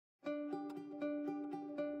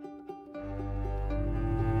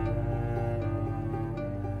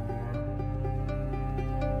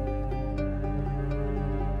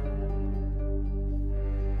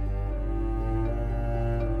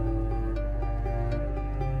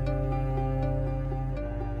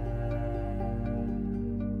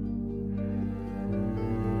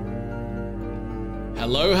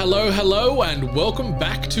Hello, hello, hello, and welcome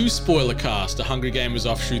back to SPOILERCAST, a Hungry Gamers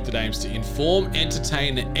offshoot that aims to inform,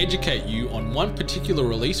 entertain, and educate you on one particular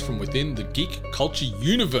release from within the geek culture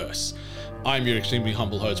universe. I'm your extremely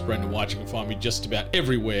humble host, Brendan White. You can find me just about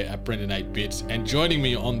everywhere at Brendan8bits, and joining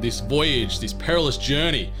me on this voyage, this perilous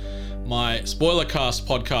journey, my SPOILERCAST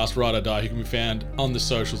podcast ride or die, who can be found on the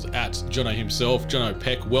socials at Jono himself. Jono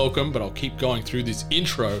Peck, welcome, but I'll keep going through this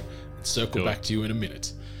intro and circle back to you in a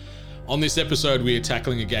minute. On this episode, we are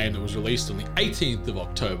tackling a game that was released on the 18th of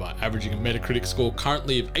October, averaging a Metacritic score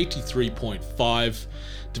currently of 83.5,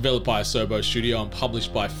 developed by Asobo Studio and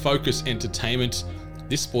published by Focus Entertainment.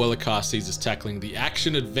 This spoilercast sees us tackling the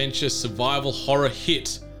action-adventure survival horror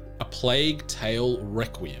hit, A Plague Tale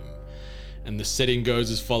Requiem. And the setting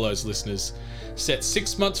goes as follows, listeners. Set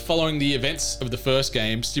 6 months following the events of the first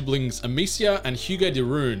game, siblings Amicia and Hugo de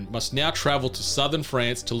Rune must now travel to southern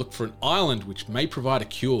France to look for an island which may provide a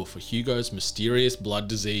cure for Hugo's mysterious blood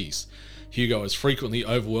disease. Hugo is frequently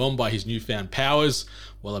overwhelmed by his newfound powers,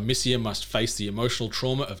 while Amicia must face the emotional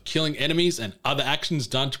trauma of killing enemies and other actions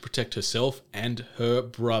done to protect herself and her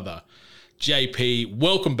brother. JP,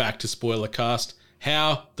 welcome back to SpoilerCast.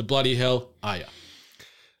 How the bloody hell are you?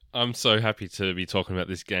 I'm so happy to be talking about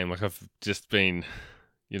this game. Like, I've just been,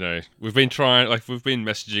 we've been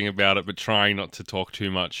messaging about it, but trying not to talk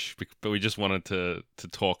too much. But we just wanted to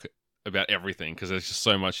talk about everything because there's just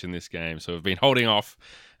so much in this game. So we've been holding off,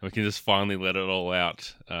 and we can just finally let it all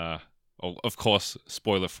out. Of course,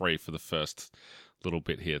 spoiler free for the first little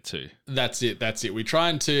bit here too. That's it. We're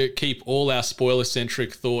trying to keep all our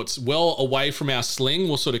spoiler-centric thoughts well away from our sling.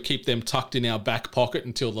 We'll sort of keep them tucked in our back pocket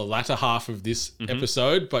until the latter half of this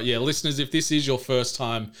episode. But yeah, listeners, if this is your first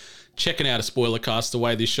time checking out a spoilercast, the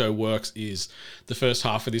way this show works is the first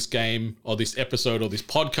half of this game, or this episode, or this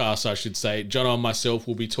podcast, I should say, John and myself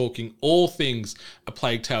will be talking all things A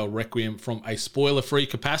Plague Tale Requiem from a spoiler-free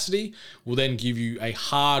capacity. We'll then give you a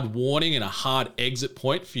hard warning and a hard exit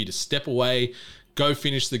point for you to step away, go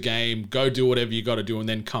finish the game, go do whatever you got to do, and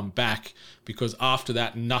then come back, because after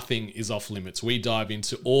that, nothing is off limits. We dive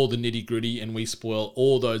into all the nitty gritty and we spoil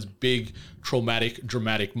all those big, traumatic,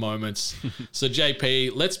 dramatic moments. So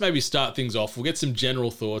JP, let's maybe start things off. We'll get some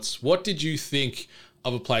general thoughts. What did you think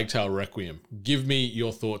of A Plague Tale Requiem? Give me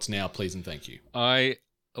your thoughts now, please, and thank you. I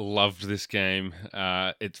loved this game.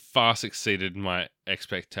 It far exceeded my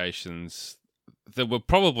expectations. There were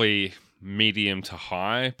probably medium to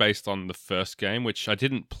high based on the first game, which I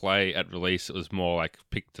didn't play at release. It was more like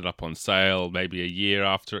picked it up on sale maybe a year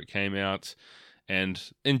after it came out and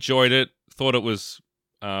enjoyed it. Thought it was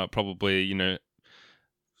probably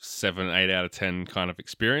 7, 8 out of 10 kind of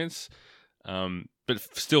experience, but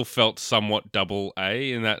still felt somewhat double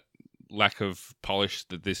A in that lack of polish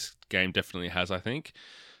that this game definitely has, I think.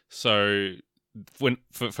 So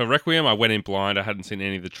for Requiem, I went in blind. I hadn't seen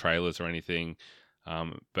any of the trailers or anything.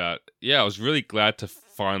 But yeah, I was really glad to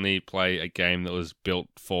finally play a game that was built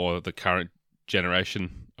for the current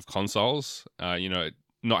generation of consoles.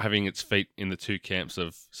 Not having its feet in the two camps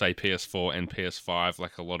of, say, PS4 and PS5,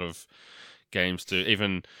 like a lot of games do.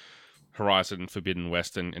 Even Horizon Forbidden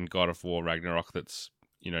West and God of War Ragnarok, that's,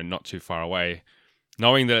 not too far away.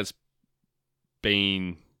 Knowing that it's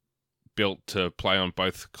been built to play on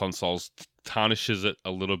both consoles tarnishes it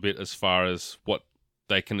a little bit as far as what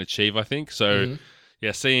they can achieve, I think. So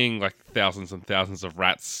yeah, seeing like thousands and thousands of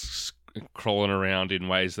rats crawling around in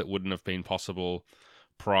ways that wouldn't have been possible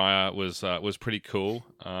prior was pretty cool.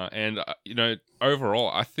 And overall,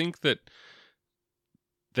 I think that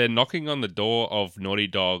they're knocking on the door of Naughty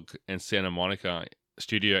Dog and Santa Monica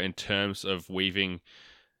Studio in terms of weaving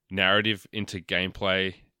narrative into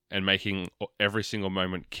gameplay and making every single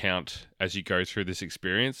moment count as you go through this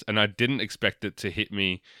experience. And I didn't expect it to hit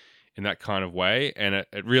me in that kind of way, and it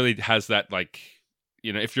really has that, like,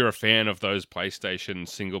 if you're a fan of those PlayStation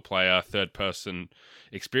single player third person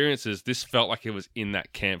experiences, this felt like it was in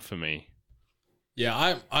that camp for me.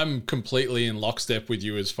 Yeah, I'm completely in lockstep with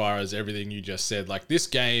you as far as everything you just said. Like, this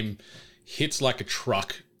game hits like a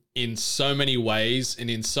truck in so many ways and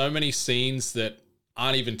in so many scenes that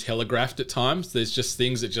aren't even telegraphed at times. There's just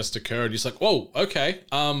things that just occur and you're just like, whoa, okay,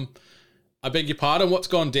 I beg your pardon, what's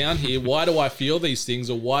gone down here? Why do I feel these things?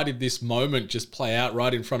 Or why did this moment just play out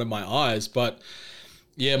right in front of my eyes? But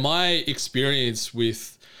yeah, my experience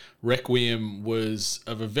with Requiem was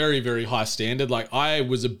of a very, very high standard. Like, I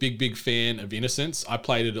was a big, big fan of Innocence. I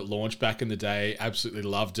played it at launch back in the day, absolutely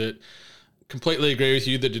loved it. Completely agree with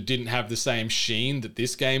you that it didn't have the same sheen that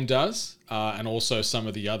this game does. And also some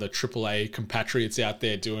of the other AAA compatriots out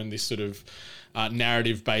there doing this sort of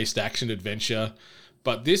narrative-based action-adventure.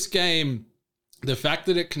 But this game, the fact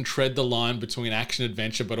that it can tread the line between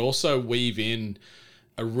action-adventure but also weave in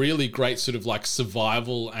a really great sort of like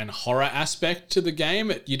survival and horror aspect to the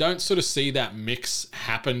game. You don't sort of see that mix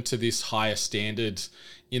happen to this higher standard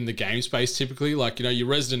in the game space typically. Like, you know, your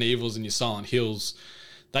Resident Evils and your Silent Hills,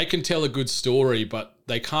 they can tell a good story, but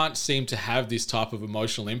they can't seem to have this type of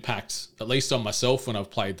emotional impact, at least on myself when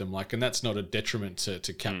I've played them. Like, and that's not a detriment to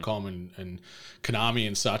Capcom and Konami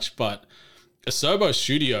and such, but Asobo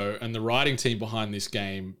Studio and the writing team behind this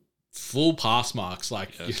game, full pass marks,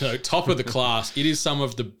 like, yes. You know, top of the class. It is some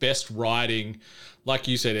of the best writing. Like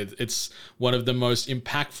you said, it's one of the most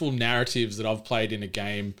impactful narratives that I've played in a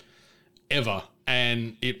game ever.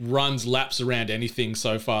 And it runs laps around anything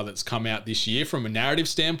so far that's come out this year from a narrative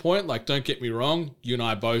standpoint. Like, don't get me wrong, you and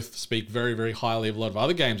I both speak very, very highly of a lot of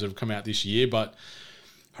other games that have come out this year, but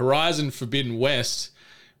Horizon Forbidden West,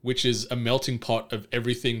 which is a melting pot of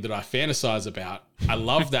everything that I fantasize about, I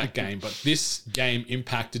love that game, but this game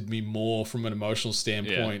impacted me more from an emotional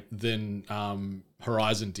standpoint than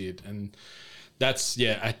Horizon did. And that's,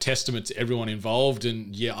 a testament to everyone involved.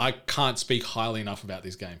 And I can't speak highly enough about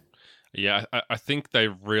this game. Yeah, I think they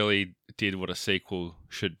really did what a sequel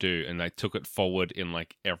should do, and they took it forward in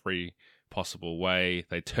like every possible way.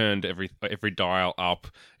 They turned every dial up.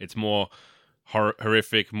 It's more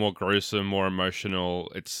horrific, more gruesome, more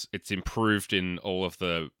emotional. It's improved in all of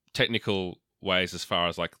the technical ways as far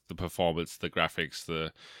as like the performance, the graphics,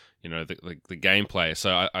 the gameplay.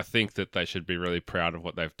 So I think that they should be really proud of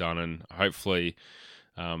what they've done, and hopefully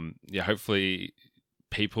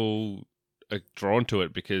people are drawn to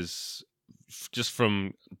it, because just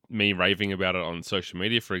from me raving about it on social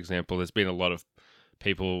media, for example, there's been a lot of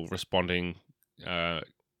people responding.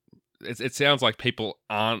 It sounds like people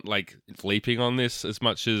aren't like leaping on this as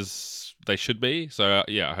much as they should be. So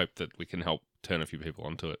I hope that we can help turn a few people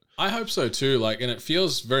onto it. I hope so too. Like, and it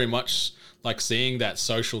feels very much like seeing that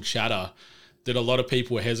social chatter that a lot of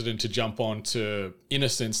people were hesitant to jump on to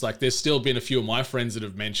Innocence. Like, there's still been a few of my friends that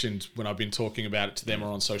have mentioned when I've been talking about it to them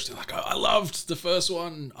or on social, like, oh, I loved the first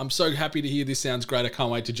one. I'm so happy to hear this sounds great. I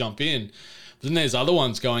can't wait to jump in. But then there's other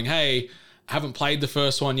ones going, hey, I haven't played the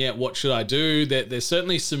first one yet. What should I do? There's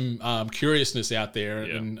certainly some curiousness out there.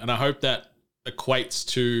 Yeah. And I hope that equates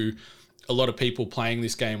to a lot of people playing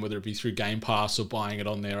this game, whether it be through Game Pass or buying it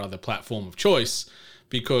on their other platform of choice,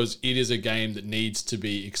 because it is a game that needs to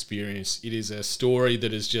be experienced. It is a story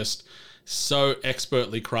that is just so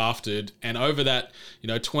expertly crafted. And over that,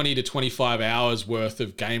 20 to 25 hours worth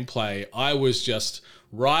of gameplay, I was just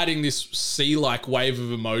riding this sea-like wave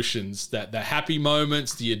of emotions, that the happy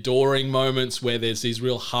moments, the adoring moments where there's these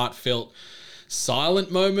real heartfelt,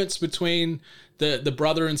 silent moments between the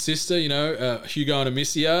brother and sister, Hugo and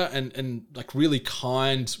Amicia, and like really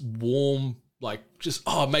kind, warm, like just,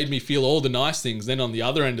 it made me feel all the nice things. Then on the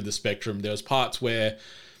other end of the spectrum, there was parts where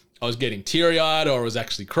I was getting teary-eyed, or I was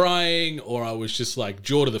actually crying, or I was just like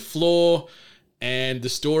jaw to the floor. And the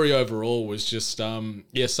story overall was just,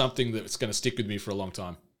 something that's going to stick with me for a long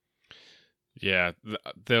time. Yeah,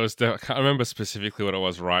 I can't remember specifically what it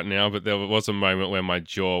was right now, but there was a moment where my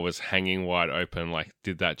jaw was hanging wide open. Like,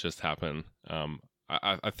 did that just happen?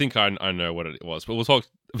 I think I know what it was, but we'll talk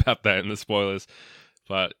about that in the spoilers.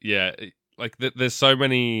 But yeah, like there's so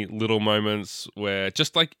many little moments where,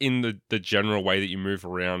 just like in the general way that you move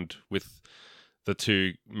around with the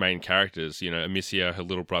two main characters, Amicia, her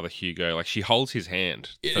little brother Hugo, like she holds his hand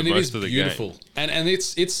for most of the game. And it is beautiful. And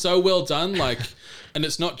it's so well done, like, and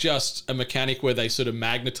it's not just a mechanic where they sort of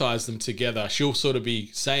magnetize them together. She'll sort of be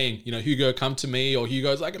saying, Hugo, come to me, or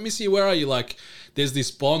Hugo's like, Amicia, where are you? Like, there's this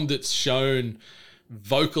bond that's shown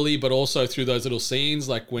vocally, but also through those little scenes,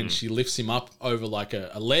 like when she lifts him up over like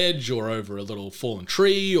a ledge, or over a little fallen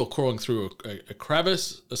tree, or crawling through a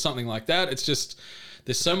crevice or something like that. It's just,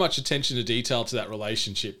 there's so much attention to detail to that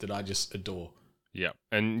relationship that I just adore. Yeah,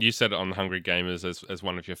 and you said it on Hungry Gamers as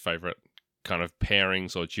one of your favorite kind of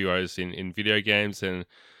pairings or duos in video games, and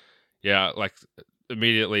yeah, like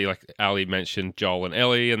immediately, like Ali mentioned Joel and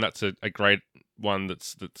Ellie, and that's a great one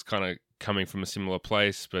that's kind of coming from a similar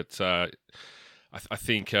place. But I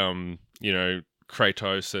think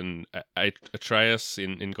Kratos and Atreus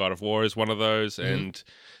in God of War is one of those, and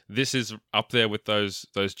this is up there with those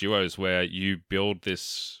duos where you build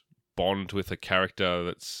this bond with a character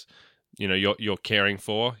that's you're caring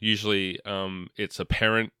for. Usually it's a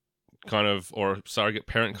parent kind of, or a surrogate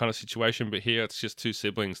parent kind of situation, but here it's just two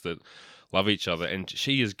siblings that love each other, and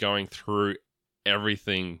she is going through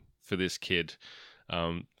everything for this kid,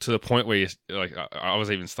 to the point where I was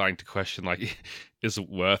even starting to question, like, is it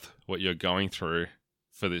worth what you're going through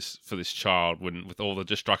for this child, with all the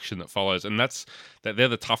destruction that follows? And they're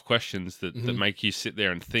the tough questions that make you sit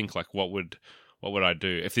there and think, like, what would I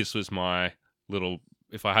do if this was my little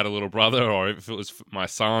if I had a little brother or if it was my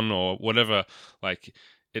son or whatever. Like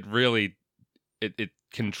it really, it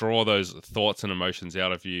can draw those thoughts and emotions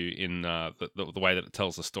out of you in the way that it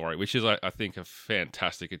tells the story, which is, I think, a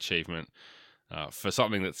fantastic achievement for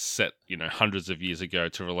something that's set, hundreds of years ago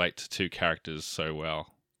to relate to two characters so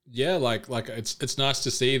well. Yeah, like it's nice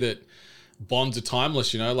to see that bonds are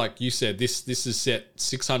timeless. Like you said, this is set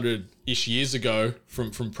 600-ish years ago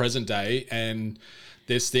from present day, and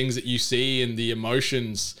there's things that you see and the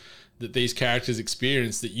emotions that these characters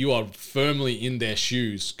experience that you are firmly in their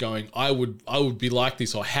shoes going, I would be like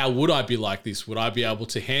this, or how would I be like this? Would I be able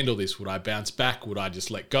to handle this? Would I bounce back? Would I just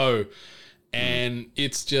let go? And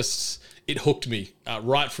it's just, it hooked me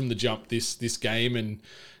right from the jump, this game. And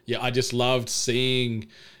yeah, I just loved seeing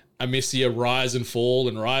Amicia rise and fall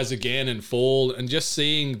and rise again and fall, and just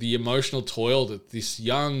seeing the emotional toil that this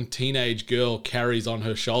young teenage girl carries on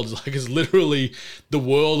her shoulders. Like it's literally the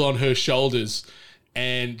world on her shoulders.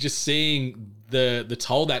 And just seeing the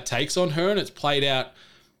toll that takes on her, and it's played out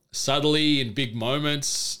subtly in big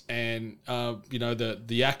moments. And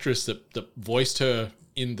the actress that voiced her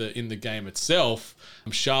in the game itself,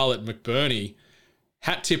 Charlotte McBurney,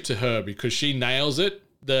 hat tip to her, because she nails it.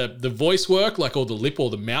 The voice work, like all the lip or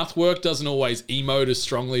the mouth work, doesn't always emote as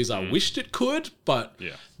strongly as I wished it could, but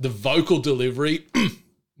the vocal delivery,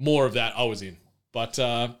 more of that, I was in. But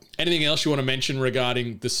anything else you want to mention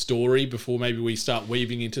regarding the story before maybe we start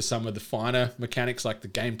weaving into some of the finer mechanics like the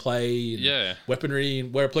gameplay and weaponry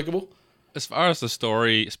and where applicable? As far as the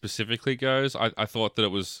story specifically goes, I thought that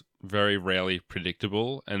it was very rarely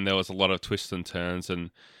predictable, and there was a lot of twists and turns,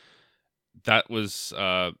 and that was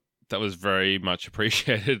very much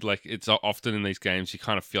appreciated. Like it's often in these games, you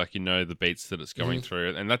kind of feel like the beats that it's going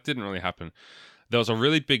through, and that didn't really happen. There was a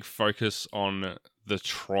really big focus on the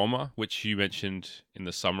trauma, which you mentioned in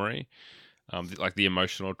the summary, like the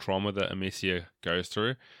emotional trauma that Amicia goes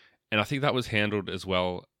through. And I think that was handled as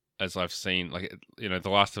well as I've seen. Like, The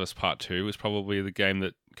Last of Us Part 2 was probably the game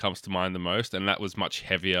that comes to mind the most, and that was much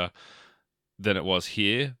heavier than it was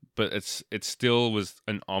here. But it still was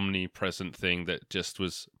an omnipresent thing that just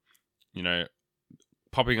was,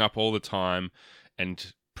 popping up all the time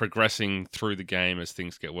and progressing through the game as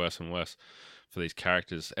things get worse and worse for these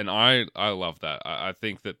characters. And I love that. I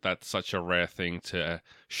think that that's such a rare thing to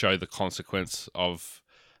show the consequence of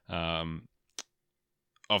the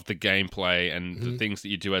gameplay and the things that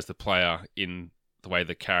you do as the player in the way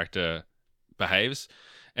the character behaves.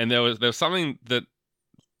 And there was something that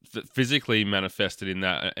physically manifested in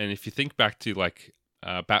that. And if you think back to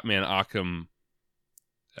Batman Arkham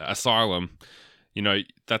Asylum,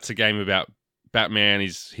 that's a game about Batman.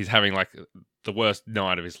 He's having the worst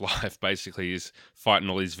night of his life. Basically, he's fighting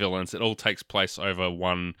all these villains. It all takes place over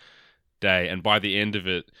one day, and by the end of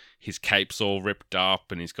it, his cape's all ripped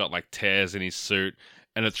up and he's got tears in his suit,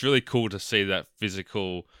 and it's really cool to see that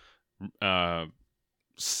physical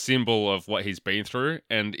symbol of what he's been through.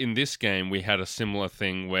 And in this game, we had a similar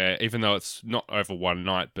thing where, even though it's not over one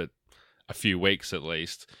night but a few weeks at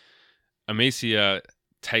least, Amicia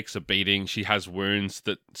takes a beating. She has wounds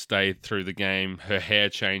that stay through the game. Her hair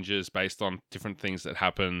changes based on different things that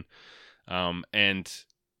happen. And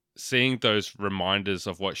seeing those reminders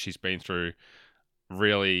of what she's been through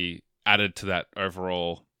really added to that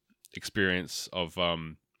overall experience of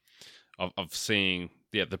seeing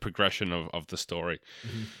the progression of the story.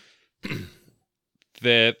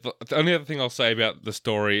 The only other thing I'll say about the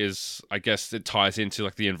story is, I guess it ties into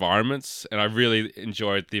the environments, and I really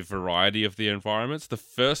enjoyed the variety of the environments. The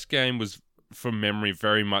first game was, from memory,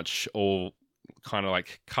 very much all kind of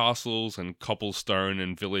castles and cobblestone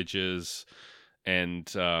and villages, and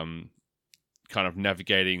kind of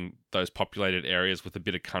navigating those populated areas with a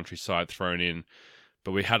bit of countryside thrown in.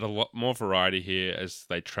 But we had a lot more variety here as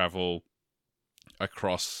they travel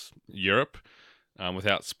across Europe.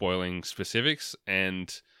 Without spoiling specifics.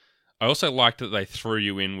 And I also liked that they threw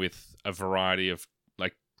you in with a variety of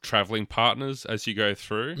traveling partners as you go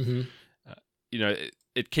through.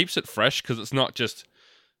 It keeps it fresh because it's not just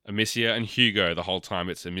Amicia and Hugo the whole time.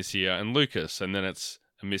 It's Amicia and Lucas, and then it's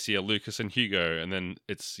Amicia, Lucas, and Hugo, and then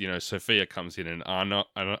it's Sophia comes in, and Arnaud.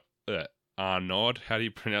 How do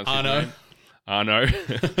you pronounce his name? Arnaud.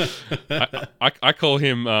 I call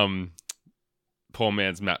him poor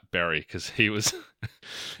man's Matt Berry, because he was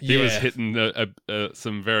was hitting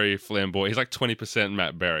some very flamboyant. He's 20%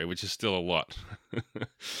 Matt Berry, which is still a lot.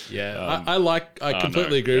 I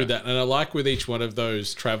completely agree with that, and I like with each one of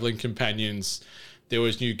those traveling companions, there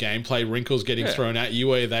was new gameplay wrinkles getting thrown at you,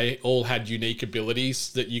 where they all had unique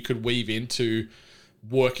abilities that you could weave into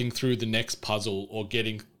working through the next puzzle or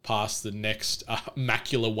getting past the next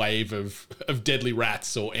macular wave of deadly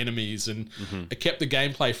rats or enemies, and it kept the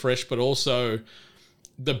gameplay fresh, but also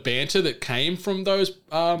the banter that came from those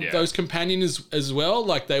companions as well.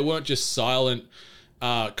 Like, they weren't just silent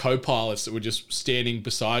co-pilots that were just standing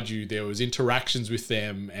beside you. There was interactions with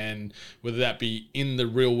them, and whether that be in the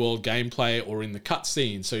real world gameplay or in the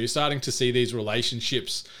cutscenes. So you're starting to see these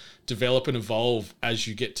relationships develop and evolve as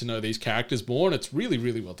you get to know these characters more, and it's really,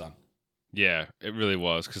 really well done. Yeah, it really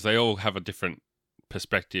was, because they all have a different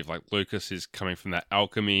perspective. Like, Lucas is coming from that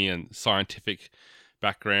alchemy and scientific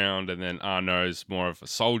background, and then Arno's more of a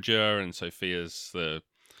soldier, and Sophia's the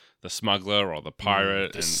smuggler or the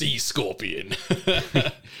pirate. The sea scorpion.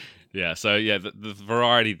 Yeah, so yeah, the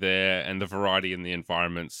variety there and the variety in the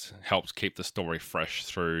environments helps keep the story fresh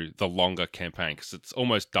through the longer campaign, because it's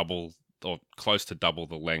almost double or close to double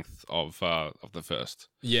the length of the first.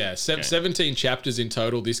 Yeah, 17 chapters in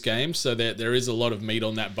total this game, so there is a lot of meat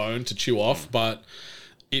on that bone to chew off, but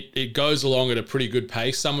it goes along at a pretty good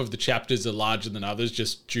pace. Some of the chapters are larger than others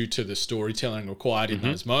just due to the storytelling required in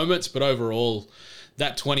those moments, but overall,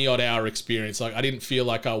 that 20-odd hour experience, like, I didn't feel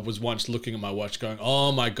like I was once looking at my watch going,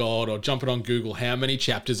 oh my God, or jumping on Google, how many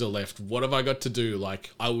chapters are left? What have I got to do?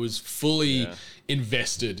 Like, I was fully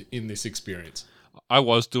invested in this experience. I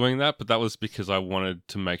was doing that, but that was because I wanted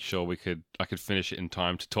to make sure I could finish it in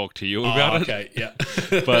time to talk to you about it. Okay, yeah.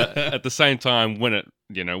 But at the same time, when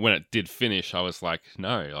it did finish, I was like,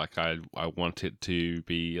 no, like I want it to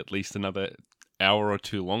be at least another hour or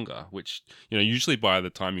two longer, which, usually by the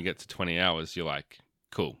time you get to 20 hours, you're like,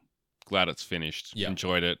 cool, glad it's finished,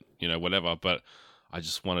 enjoyed it, whatever. But I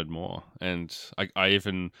just wanted more. And I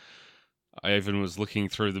even was looking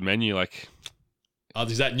through the menu like, oh,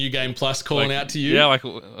 is that New Game Plus calling out to you? Yeah, like,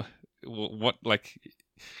 what, like,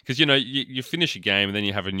 because, you finish a game and then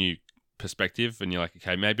you have a new perspective and you're like,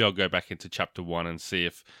 okay, maybe I'll go back into chapter 1 and see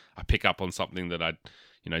if I pick up on something that I,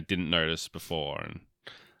 didn't notice before. And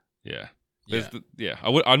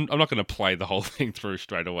I'm not going to play the whole thing through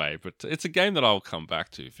straight away, but it's a game that I'll come back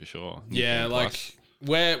to for sure. Yeah, like,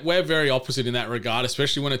 we're very opposite in that regard,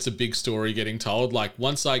 especially when it's a big story getting told. Like,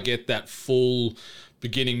 once I get that full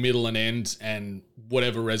beginning, middle, and end, and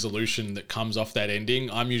whatever resolution that comes off that ending,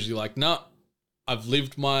 I'm usually like, nah, I've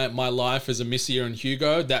lived my life as Amicia and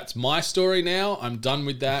Hugo. That's my story now. I'm done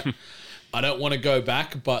with that. I don't want to go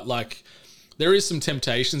back, but like, there is some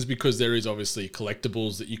temptations because there is obviously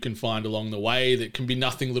collectibles that you can find along the way that can be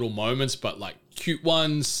nothing little moments, but like cute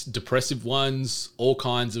ones, depressive ones, all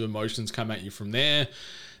kinds of emotions come at you from there.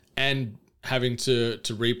 And having to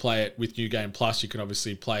replay it with New Game Plus, you can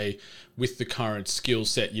obviously play with the current skill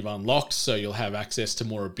set you've unlocked, so you'll have access to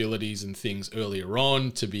more abilities and things earlier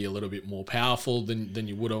on to be a little bit more powerful than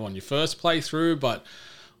you would have on your first playthrough. But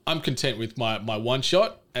I'm content with my one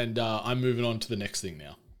shot, and I'm moving on to the next thing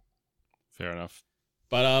now. Fair enough.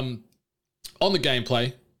 But on the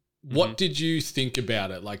gameplay, what did you think about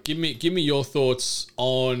it? Like, give me your thoughts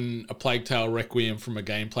on A Plague Tale Requiem from a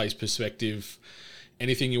gameplay perspective.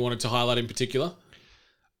 Anything you wanted to highlight in particular?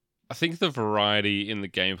 I think the variety in the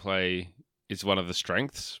gameplay is one of the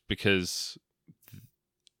strengths, because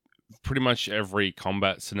pretty much every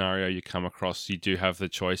combat scenario you come across, you do have the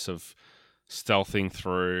choice of stealthing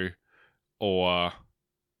through or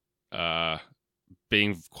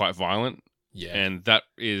being quite violent. Yeah. And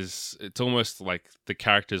it's almost like the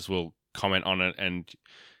characters will comment on it, and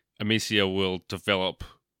Amicia will develop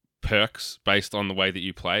perks based on the way that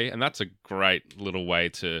you play, and that's a great little way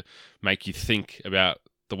to make you think about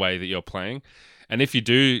the way that you're playing. And if you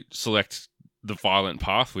do select the violent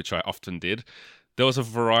path, which I often did, there was a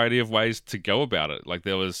variety of ways to go about it. Like,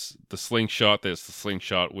 there was the slingshot, there's the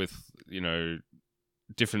slingshot with,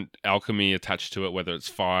 different alchemy attached to it, whether it's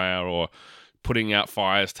fire or putting out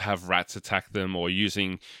fires to have rats attack them, or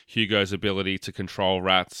using Hugo's ability to control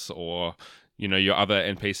rats, or your other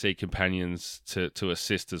NPC companions to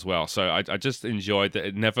assist as well. So I just enjoyed that.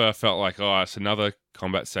 It never felt like, oh, it's another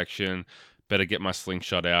combat section, better get my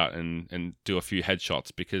slingshot out and do a few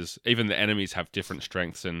headshots, because even the enemies have different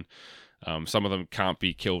strengths, and some of them can't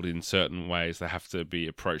be killed in certain ways. They have to be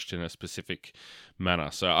approached in a specific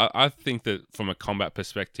manner. So I think that from a combat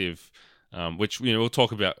perspective, which we'll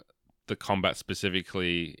talk about the combat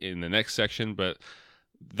specifically in the next section, but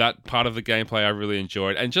that part of the gameplay I really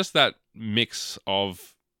enjoyed. And just that mix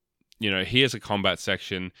of, here's a combat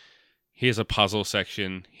section, here's a puzzle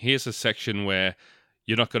section, here's a section where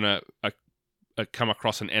you're not going to come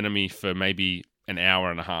across an enemy for maybe an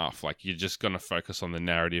hour and a half. Like, you're just going to focus on the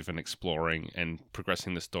narrative and exploring and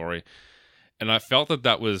progressing the story. And I felt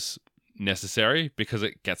that was necessary because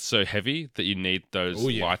it gets so heavy that you need those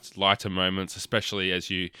lighter moments, especially as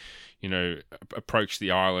you approach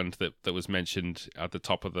the island that was mentioned at the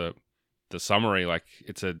top of the summary. Like,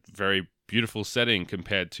 it's a very beautiful setting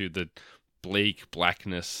compared to the bleak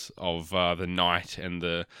blackness of the night and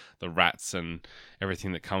the rats and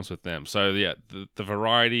everything that comes with them. So yeah, the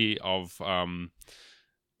variety of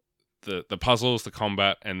the puzzles, the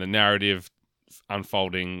combat, and the narrative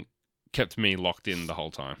unfolding kept me locked in the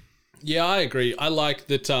whole time. Yeah, I agree. I like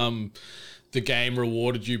that the game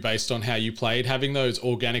rewarded you based on how you played, having those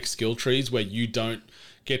organic skill trees where you don't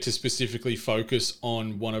get to specifically focus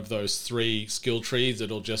on one of those 3 skill trees.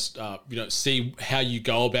 It'll just see how you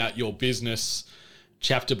go about your business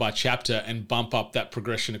chapter by chapter and bump up that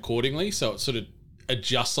progression accordingly. So it sort of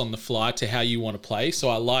adjusts on the fly to how you want to play. So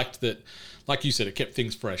I liked that, like you said, it kept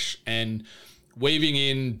things fresh, and weaving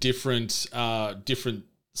in different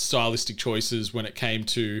stylistic choices when it came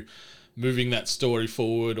to moving that story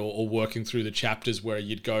forward or working through the chapters, where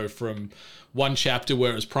you'd go from one chapter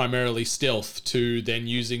where it was primarily stealth to then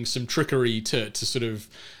using some trickery to sort of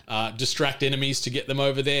distract enemies to get them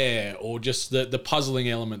over there, or just the puzzling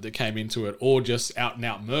element that came into it, or just out and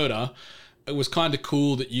out murder. It was kind of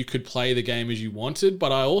cool that you could play the game as you wanted,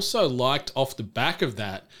 but I also liked off the back of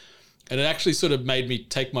that, and it actually sort of made me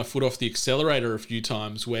take my foot off the accelerator a few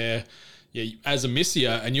times, where as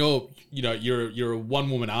Amicia, and you're a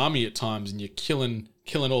one-woman army at times, and you're killing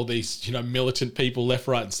all these militant people left,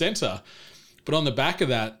 right, and center. But on the back of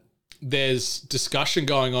that, there's discussion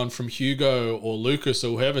going on from Hugo or Lucas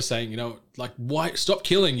or whoever saying, like, why stop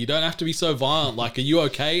killing? You don't have to be so violent. Like, are you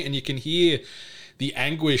okay? And you can hear the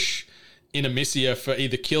anguish in Amicia for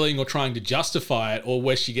either killing or trying to justify it, or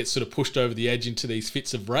where she gets sort of pushed over the edge into these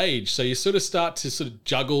fits of rage. So you sort of start to sort of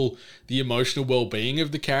juggle the emotional well-being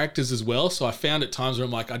of the characters as well. So I found at times where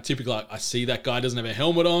I'm like, I see that guy doesn't have a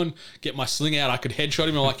helmet on, get my sling out, I could headshot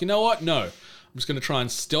him. I'm like, you know what? No. I'm just going to try and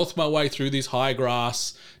stealth my way through this high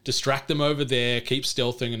grass, distract them over there, keep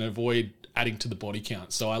stealthing, and avoid adding to the body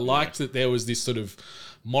count. So I liked that there was this sort of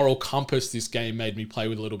moral compass this game made me play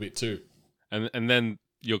with a little bit too. And then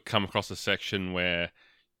you'll come across a section where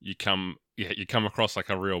you come across like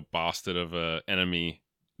a real bastard of a enemy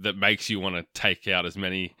that makes you want to take out as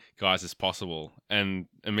many guys as possible. And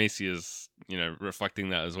Amicia's,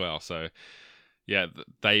 reflecting that as well. So yeah,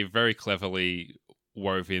 they very cleverly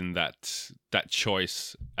wove in that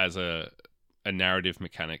choice as a narrative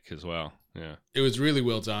mechanic as well. Yeah. It was really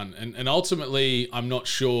well done. And ultimately, I'm not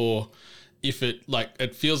sure if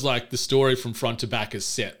it feels like the story from front to back is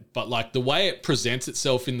set, but like the way it presents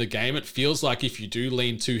itself in the game, it feels like if you do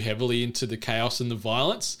lean too heavily into the chaos and the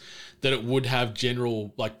violence, that it would have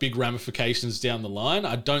general like big ramifications down the line.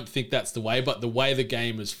 I don't think that's the way, but the way the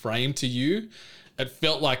game is framed to you, it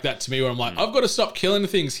felt like that to me, where I'm like, I've got to stop killing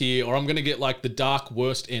things here, or I'm going to get like the dark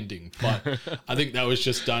worst ending. But I think that was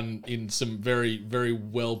just done in some very, very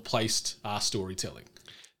well placed storytelling.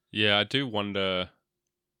 Yeah, I do wonder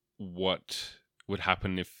what would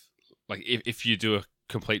happen if you do a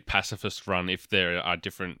complete pacifist run, if there are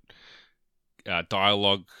different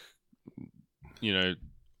dialogue,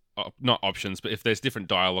 not options, but if there's different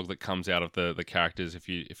dialogue that comes out of the characters if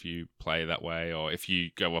you play that way, or if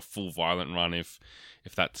you go a full violent run, if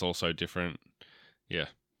that's also different. Yeah,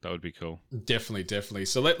 that would be cool. Definitely.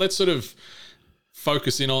 So let's sort of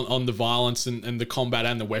focus in on the violence and the combat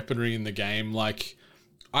and the weaponry in the game. Like,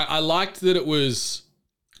 I liked that it was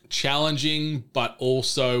challenging, but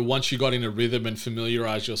also once you got in a rhythm and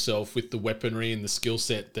familiarize yourself with the weaponry and the skill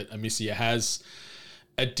set that Amicia has,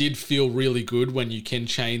 it did feel really good when you can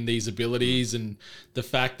chain these abilities, and the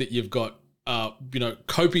fact that you've got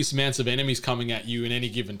copious amounts of enemies coming at you in any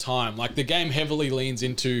given time. Like, the game heavily leans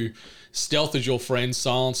into stealth as your friend.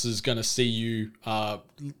 Silence is going to see you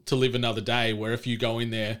to live another day, where if you go in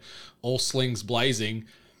there all slings blazing,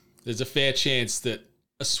 there's a fair chance that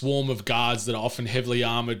a swarm of guards that are often heavily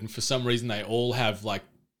armored, and for some reason they all have like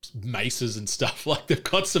maces and stuff, like they've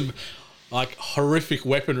got some like horrific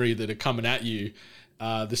weaponry that are coming at you.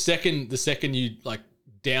 The second you like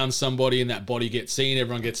down somebody and that body gets seen,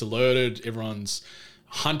 everyone gets alerted, everyone's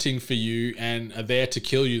hunting for you and are there to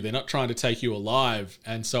kill you. They're not trying to take you alive.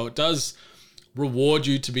 And so it does reward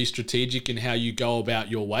you to be strategic in how you go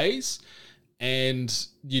about your ways. And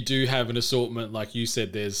you do have an assortment, like you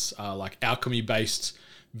said, there's like alchemy-based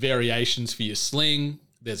variations for your sling.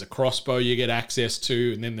 There's a crossbow you get access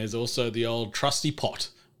to. And then there's also the old trusty pot,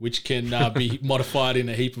 which can be modified in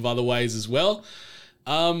a heap of other ways as well.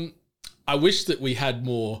 I wish that we had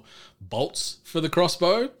more bolts for the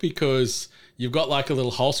crossbow, because you've got like a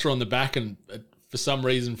little holster on the back, and it for some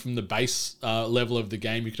reason from the base level of the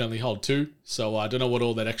game, you can only hold 2. So I don't know what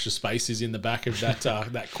all that extra space is in the back of that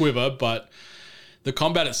that quiver, but the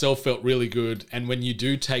combat itself felt really good. And when you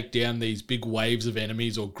do take down these big waves of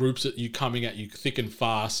enemies or groups that you coming at you thick and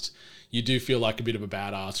fast, you do feel like a bit of a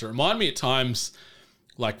badass. It reminded me at times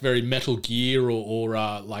like very Metal Gear or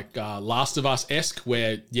Last of Us-esque,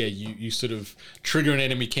 where, you sort of trigger an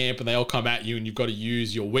enemy camp and they all come at you and you've got to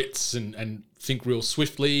use your wits and think real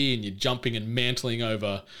swiftly, and you're jumping and mantling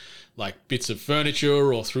over like bits of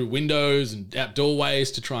furniture or through windows and out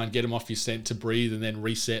doorways to try and get them off your scent to breathe and then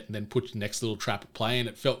reset and then put your next little trap at play. And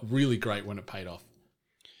it felt really great when it paid off.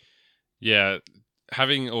 Yeah,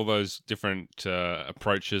 having all those different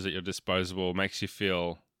approaches at your disposal makes you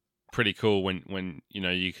feel pretty cool when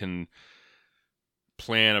you can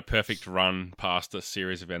plan a perfect run past a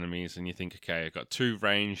series of enemies and you think, okay, I've got 2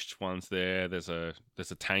 ranged ones there, there's a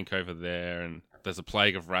tank over there, and there's a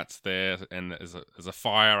plague of rats there, and there's a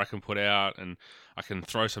fire I can put out, and I can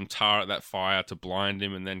throw some tar at that fire to blind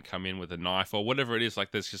him and then come in with a knife or whatever it is.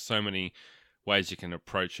 Like, there's just so many ways you can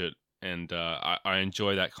approach it, and I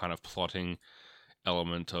enjoy that kind of plotting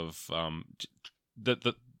element of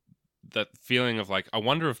that feeling of like, I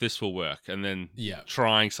wonder if this will work, and then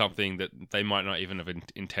trying something that they might not even have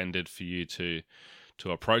intended for you to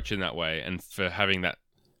approach in that way, and for having that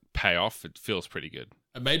pay off, it feels pretty good.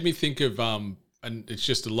 It made me think of and it's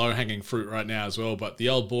just a low-hanging fruit right now as well, but the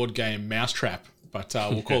old board game Mousetrap, but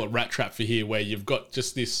we'll call it Rat Trap for here, where you've got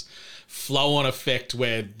just this flow-on effect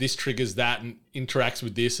where this triggers that and interacts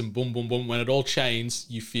with this, and boom, boom, boom. When it all chains,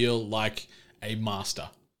 you feel like a master.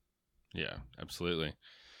 Yeah, absolutely.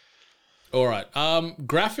 All right.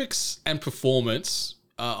 Graphics and performance.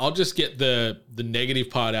 I'll just get the negative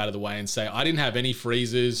part out of the way and say I didn't have any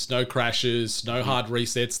freezes, no crashes, no hard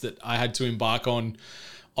resets that I had to embark on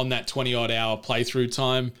that 20-odd hour playthrough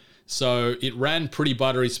time. So it ran pretty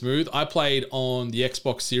buttery smooth. I played on the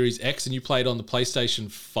Xbox Series X and you played on the PlayStation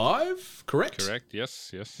 5, correct? Correct,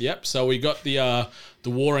 yes. Yep, so we got the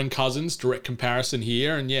Warren Cousins direct comparison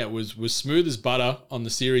here, and it was smooth as butter on the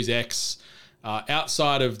Series X.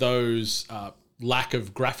 Outside of those lack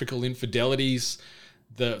of graphical infidelities,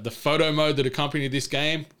 the photo mode that accompanied this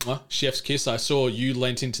game, chef's kiss. I saw you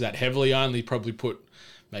lent into that heavily. I only probably put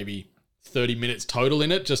maybe 30 minutes total in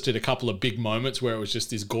it, just at a couple of big moments where it was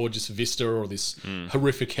just this gorgeous vista or this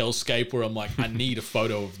horrific hellscape where I'm like, I need a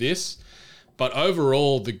photo of this. But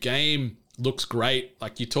overall, the game looks great.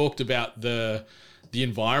 Like you talked about the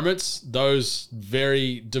environments, those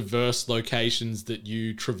very diverse locations that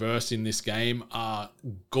you traverse in this game are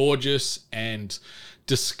gorgeous and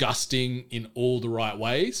disgusting in all the right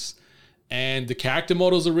ways. And the character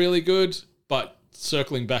models are really good, but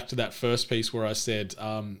circling back to that first piece where I said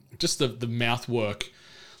just the mouth work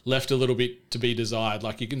left a little bit to be desired.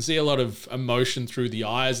 Like you can see a lot of emotion through the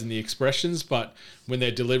eyes and the expressions, but when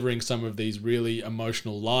they're delivering some of these really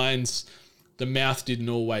emotional lines, the mouth didn't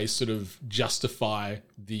always sort of justify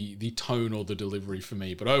the tone or the delivery for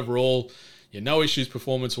me. But overall, no issues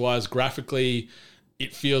performance-wise. Graphically,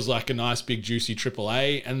 it feels like a nice big juicy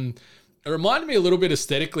AAA, and it reminded me a little bit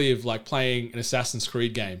aesthetically of like playing an Assassin's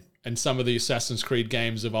Creed game and some of the Assassin's Creed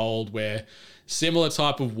games of old, where similar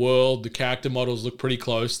type of world, the character models look pretty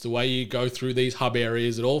close. The way you go through these hub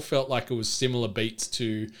areas, it all felt like it was similar beats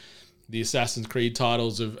to the Assassin's Creed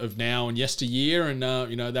titles of now and yesteryear, and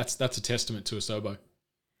that's a testament to Asobo.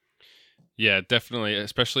 Yeah, definitely,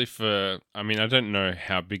 especially for, I mean, I don't know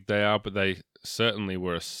how big they are, but they certainly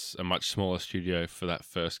were a much smaller studio for that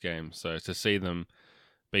first game, so to see them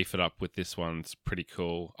beef it up with this one's pretty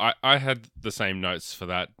cool. I had the same notes for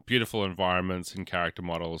that. Beautiful environments and character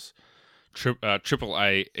models. Triple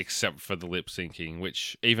A, except for the lip syncing,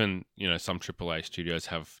 which even, some AAA studios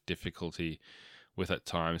have difficulty with at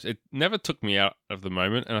times. It never took me out of the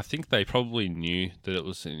moment, and I think they probably knew that it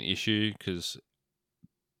was an issue, because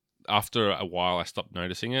after a while I stopped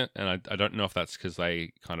noticing it, and I don't know if that's because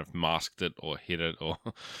they kind of masked it or hid it or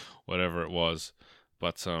whatever it was,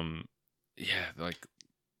 but like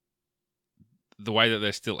the way that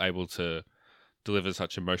they're still able to deliver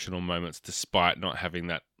such emotional moments despite not having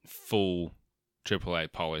that full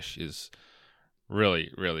AAA polish is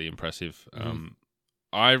really, really impressive.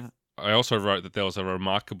 I also wrote that there was a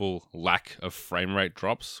remarkable lack of frame rate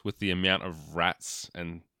drops with the amount of rats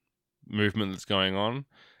and movement that's going on,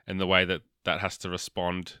 and the way that has to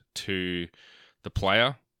respond to the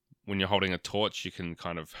player. When you're holding a torch, you can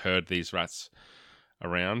kind of herd these rats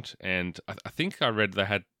around, and I think I read they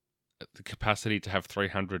had the capacity to have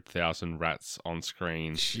 300,000 rats on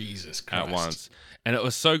screen Jesus Christ. At once. And it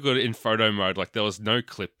was so good in photo mode. Like there was no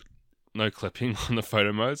clipping on the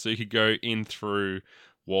photo mode, so you could go in through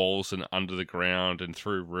walls and under the ground and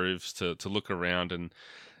through roofs to look around, and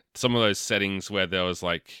some of those settings where there was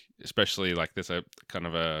like, especially like there's a kind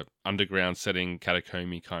of a underground setting,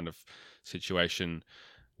 catacomb kind of situation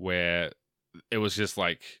where it was just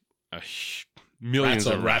like millions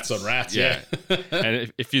of rats on rats. Yeah.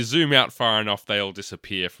 And if you zoom out far enough, they all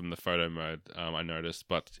disappear from the photo mode. I noticed,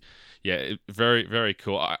 but yeah, very, very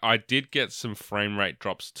cool. I did get some frame rate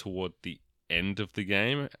drops toward the end of the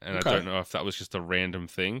game, and I don't know if that was just a random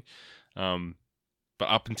thing. But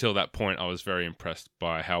up until that point, I was very impressed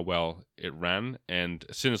by how well it ran. And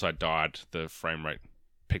as soon as I died, the frame rate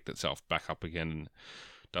picked itself back up again and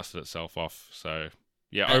dusted itself off. So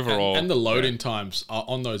yeah, overall, and the load-in times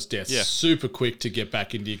on those deaths super quick to get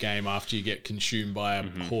back into your game after you get consumed by a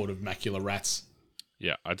horde of macular rats.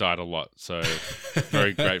 Yeah, I died a lot, so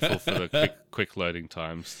very grateful for the quick loading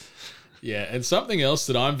times. Yeah, and something else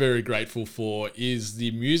that I'm very grateful for is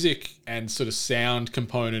the music and sort of sound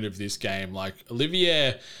component of this game. Like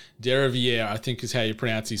Olivier Derivière, I think is how you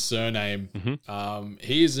pronounce his surname.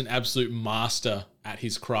 He is an absolute master at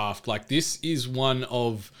his craft. Like, this is one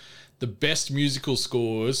of the best musical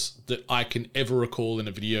scores that I can ever recall in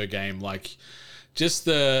a video game. Like, just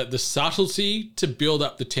the subtlety to build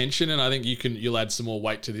up the tension, and I think you'll add some more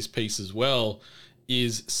weight to this piece as well,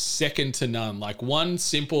 is second to none. Like, one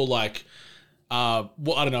simple, like, I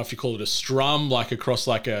don't know if you call it a strum, like across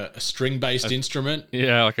like a string-based instrument.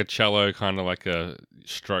 Yeah, like a cello, kind of like a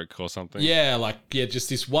stroke or something. Yeah, just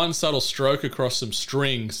this one subtle stroke across some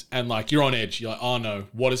strings, and like you're on edge. You're like, oh no,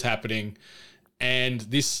 what is happening? And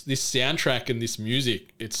this soundtrack and this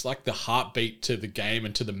music, it's like the heartbeat to the game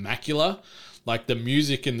and to the macula. Like, the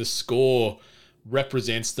music and the score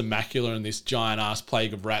represents the macula and this giant-ass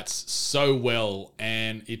plague of rats so well,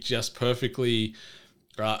 and it just perfectly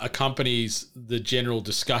accompanies the general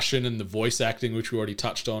discussion and the voice acting, which we already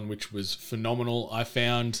touched on, which was phenomenal, I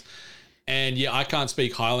found. And yeah, I can't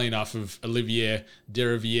speak highly enough of Olivier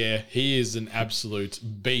Derivière. He is an absolute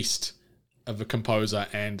beast of a composer,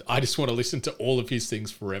 and I just want to listen to all of his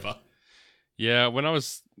things forever. Yeah, when I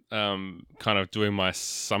was kind of doing my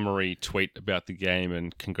summary tweet about the game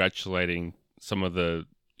and congratulating some of the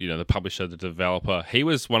publisher, the developer, he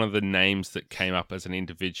was one of the names that came up as an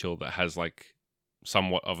individual that has like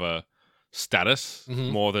somewhat of a status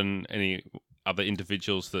more than any other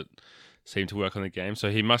individuals that seem to work on the game.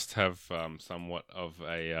 So he must have somewhat of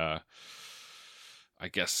a, I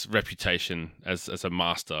guess, reputation as a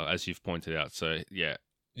master, as you've pointed out. So yeah.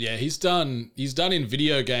 Yeah, he's done in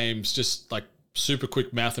video games, just like super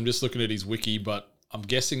quick math. I'm just looking at his wiki, but I'm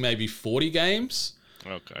guessing maybe 40 games.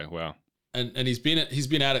 Okay, wow. And he's been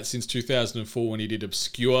at it since 2004 when he did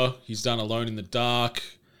Obscure. He's done Alone in the Dark,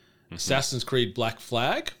 Assassin's Creed Black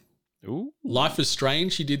Flag, Ooh. Life is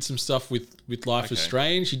Strange. He did some stuff with Life is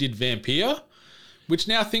Strange. He did Vampire, which,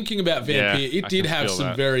 now thinking about Vampire, it did have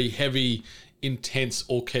some very heavy, intense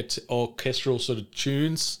orchestral sort of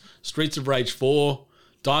tunes. Streets of Rage 4,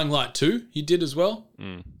 Dying Light 2 he did as well.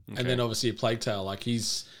 And then obviously A Plague Tale. Like,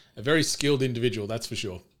 he's a very skilled individual, that's for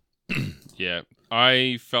sure. Yeah,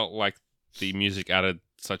 I felt like the music added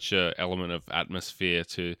such a element of atmosphere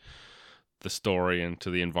to the story and to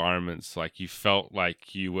the environments. Like, you felt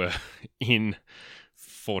like you were in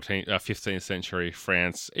 15th century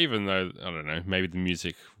France, even though, I don't know, maybe the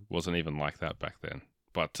music wasn't even like that back then.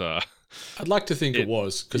 But I'd like to think it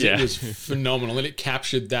was, because it was phenomenal and it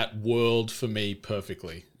captured that world for me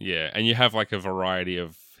perfectly. Yeah, and you have like a variety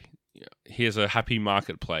of, here's a happy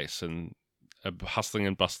marketplace and a hustling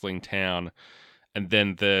and bustling town, and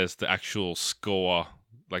then there's the actual score.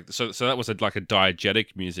 Like, so that was like a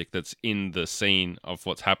diegetic music that's in the scene of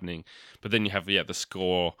what's happening, but then you have the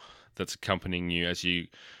score that's accompanying you as you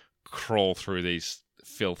crawl through these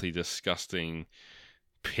filthy, disgusting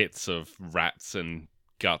pits of rats and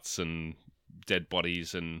guts and dead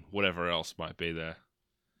bodies and whatever else might be there.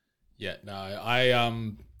 Yeah,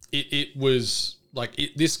 no, it was like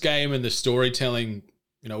this game and the storytelling.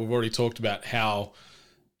 We've already talked about how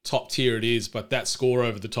top tier it is, but that score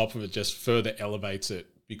over the top of it just further elevates it,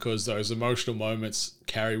 because those emotional moments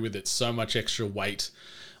carry with it so much extra weight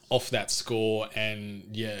off that score. And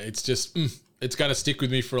yeah, it's just, it's going to stick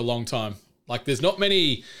with me for a long time. Like, there's not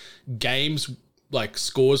many games, like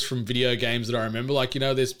scores from video games that I remember. Like,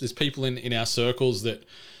 there's people in our circles that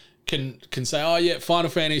can say, oh yeah, Final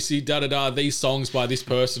Fantasy, these songs by this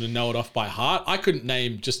person, and know it off by heart. I couldn't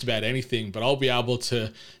name just about anything, but I'll be able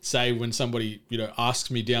to say when somebody, asks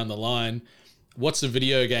me down the line, what's a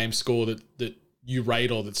video game score that you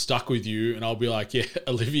rate or that stuck with you? And I'll be like, yeah,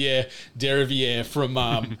 Olivier Derivière from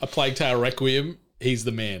A Plague Tale Requiem. He's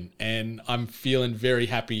the man. And I'm feeling very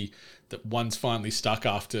happy that one's finally stuck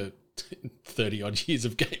after 30 odd years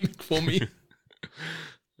of gaming for me.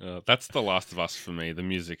 That's The Last of Us for me. The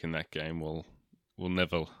music in that game will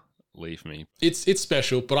never leave me. It's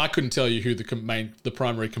special, but I couldn't tell you who the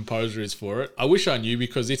primary composer is for it. I wish I knew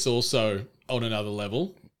because it's also on another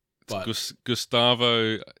level. But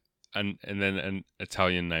Gustavo and then an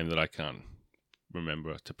Italian name that I can't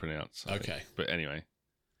remember to pronounce. Okay. But anyway.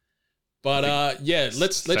 But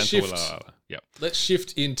let's shift. Yep. Let's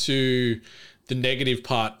shift into the negative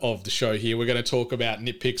part of the show here. We're going to talk about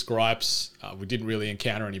nitpicks, gripes. We didn't really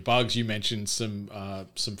encounter any bugs. You mentioned some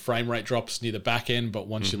frame rate drops near the back end, but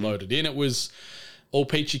once you loaded in, it was all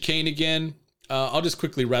peachy keen again. I'll just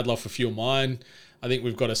quickly rattle off a few of mine. I think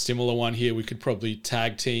we've got a similar one here. We could probably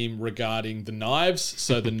tag team regarding the knives.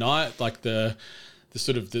 So the knife, like the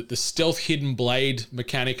sort of the stealth hidden blade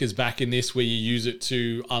mechanic is back in this, where you use it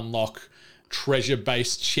to unlock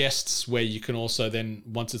treasure-based chests, where you can also then,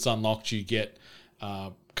 once it's unlocked, you get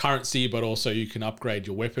currency, but also you can upgrade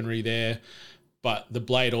your weaponry there. But the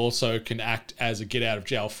blade also can act as a get out of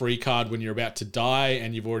jail free card when you're about to die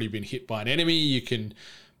and you've already been hit by an enemy. You can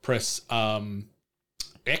press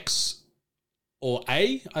X or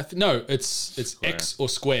A. It's square. X or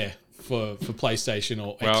square for PlayStation,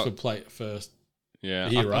 or X for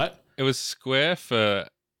here, right? It was square for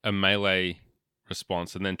a melee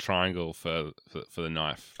response, and then triangle for the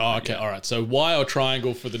knife. Oh, okay, all right. So Y or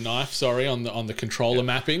triangle for the knife. Sorry, on the controller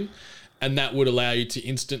mapping, and that would allow you to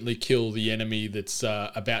instantly kill the enemy that's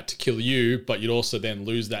about to kill you. But you'd also then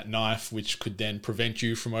lose that knife, which could then prevent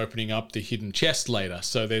you from opening up the hidden chest later.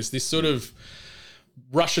 So there's this sort of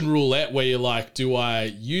Russian roulette where you're like, do I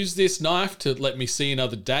use this knife to let me see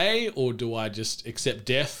another day, or do I just accept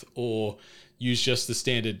death, or use just the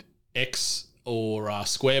standard X or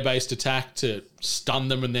square-based attack to stun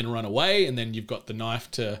them and then run away, and then you've got the knife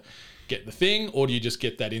to get the thing, or do you just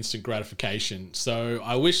get that instant gratification? So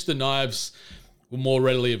I wish the knives were more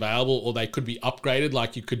readily available, or they could be upgraded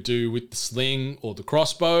like you could do with the sling or the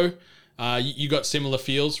crossbow. You got similar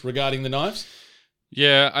feels regarding the knives?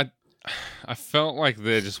 Yeah, I felt like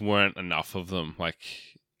there just weren't enough of them. Like,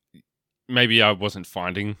 maybe I wasn't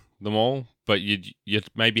finding them all, but you'd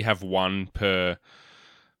maybe have one per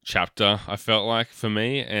chapter, I felt like, for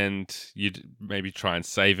me, and you'd maybe try and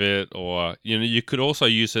save it, or you could also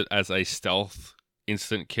use it as a stealth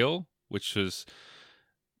instant kill, which was,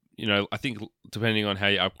 I think depending on how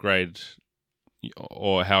you upgrade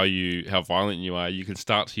or how violent you are, you can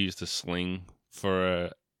start to use the sling for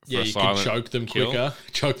a you silent can choke them kill. quicker,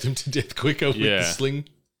 choke them to death quicker with the sling.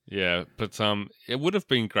 Yeah, but it would have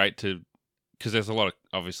been great to, because there's a lot of,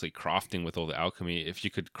 obviously, crafting with all the alchemy. If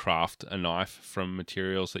you could craft a knife from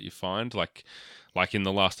materials that you find, like in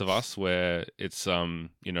The Last of Us, where it's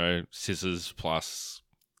scissors plus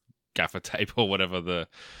gaffer tape or whatever the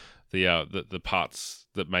parts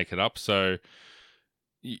that make it up. So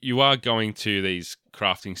you are going to these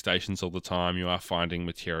crafting stations all the time. You are finding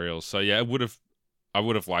materials. So yeah, I would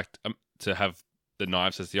have liked to have the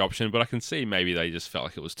knives as the option, but I can see maybe they just felt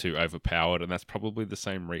like it was too overpowered, and that's probably the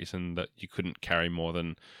same reason that you couldn't carry more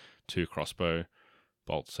than 2 crossbow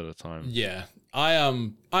bolts at a time. Yeah, I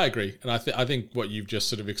agree, and I think what you've just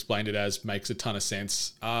sort of explained it as makes a ton of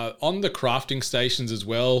sense. On the crafting stations as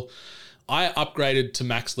well, I upgraded to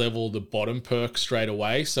max level the bottom perk straight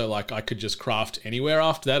away, so like I could just craft anywhere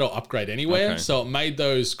after that, or upgrade anywhere. Okay. So it made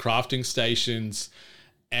those crafting stations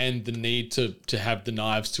and the need to have the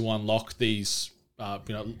knives to unlock these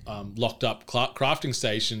locked up crafting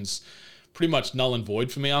stations pretty much null and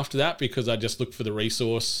void for me after that, because I just looked for the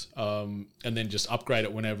resource and then just upgrade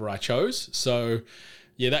it whenever I chose. So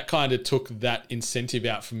yeah, that kind of took that incentive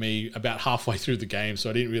out for me about halfway through the game,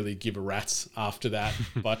 so I didn't really give a rat's after that.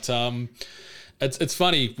 But it's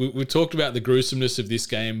funny, we talked about the gruesomeness of this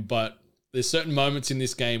game, but there's certain moments in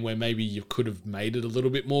this game where maybe you could have made it a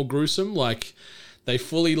little bit more gruesome. Like, they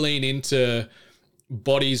fully lean into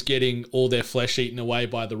bodies getting all their flesh eaten away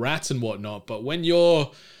by the rats and whatnot. But when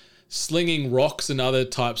you're slinging rocks and other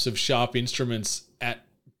types of sharp instruments at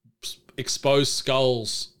exposed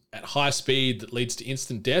skulls at high speed that leads to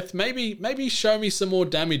instant death, maybe show me some more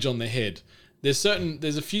damage on the head. There's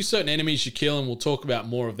a few certain enemies you kill, and we'll talk about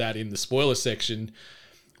more of that in the spoiler section,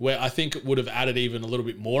 where I think it would have added even a little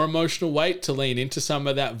bit more emotional weight to lean into some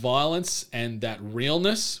of that violence and that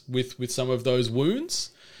realness with some of those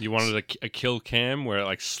wounds. You wanted a kill cam where it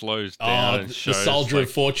like slows down and shows the Soldier of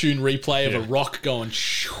Fortune replay of a rock going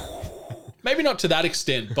shoo. Maybe not to that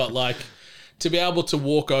extent, but like to be able to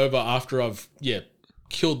walk over after I've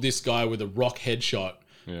killed this guy with a rock headshot,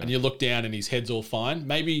 and you look down and his head's all fine.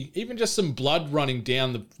 Maybe even just some blood running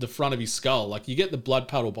down the front of his skull. Like, you get the blood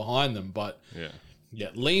puddle behind them, but Yeah,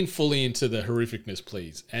 lean fully into the horrificness,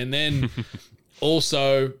 please. And then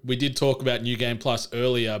also, we did talk about New Game Plus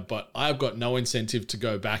earlier, but I've got no incentive to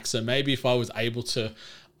go back. So maybe if I was able to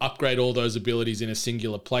upgrade all those abilities in a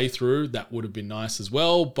singular playthrough, that would have been nice as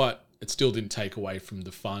well. But it still didn't take away from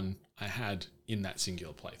the fun I had in that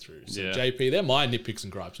singular playthrough. So yeah. JP, they're my nitpicks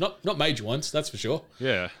and gripes. Not major ones, that's for sure.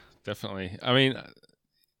 Yeah, definitely. I mean,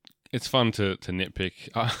 it's fun to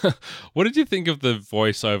nitpick. What did you think of the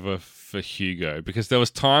voiceover for Hugo? Because there was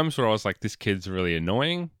times where I was like, this kid's really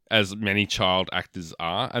annoying, as many child actors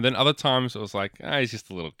are. And then other times it was like, he's just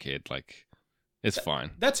a little kid. Like, it's fine.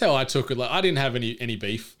 That's how I took it. Like, I didn't have any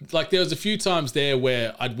beef. Like, there was a few times there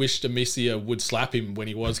where I'd wished Amicia would slap him when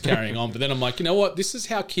he was carrying on. But then I'm like, you know what? This is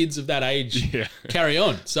how kids of that age carry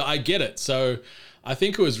on. So I get it. So I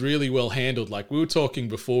think it was really well handled. Like, we were talking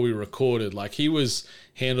before we recorded. Like, he was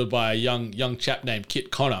handled by a young chap named Kit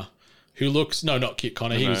Connor, who looks... No, not Kit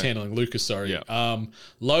Connor. He was handling Lucas, sorry. Yeah.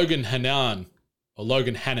 Logan Hannan, or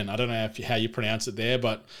Logan Hannon. I don't know how you pronounce it there,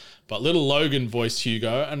 but little Logan voiced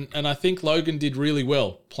Hugo, and I think Logan did really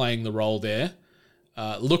well playing the role there.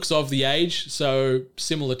 Looks of the age, so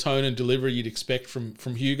similar tone and delivery you'd expect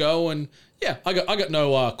from Hugo, and yeah, I got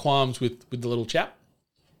no qualms with the little chap.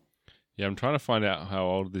 Yeah, I'm trying to find out how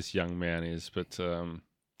old this young man is, but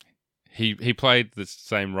he played the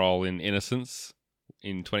same role in Innocence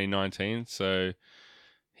in 2019, so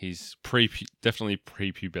he's definitely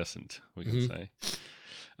prepubescent, we can say.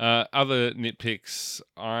 Other nitpicks,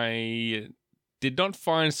 I did not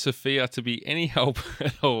find Sophia to be any help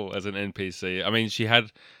at all as an NPC. I mean, she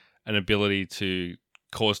had an ability to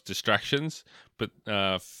cause distractions, but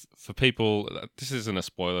for people, this isn't a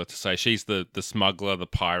spoiler to say, she's the smuggler, the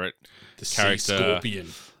pirate character. Sea scorpion.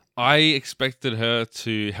 I expected her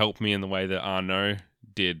to help me in the way that Arnaud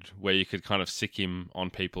did, where you could kind of sick him on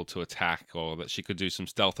people to attack, or that she could do some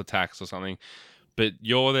stealth attacks or something. But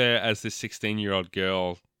you're there as this 16-year-old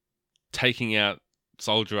girl taking out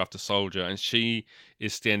soldier after soldier, and she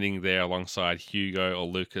is standing there alongside Hugo or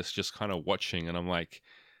Lucas just kind of watching, and I'm like,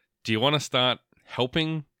 do you want to start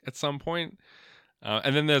helping at some point?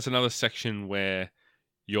 And then there's another section where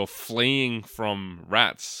you're fleeing from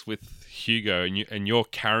rats with Hugo, and you're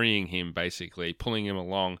carrying him, basically pulling him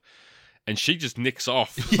along, and she just nicks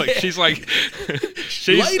off. Like, she's like,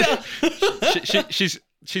 Later.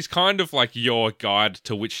 she's kind of like your guide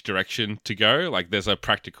to which direction to go. Like, there's a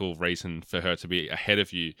practical reason for her to be ahead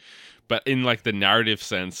of you, but in like the narrative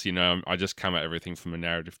sense, you know, I just come at everything from a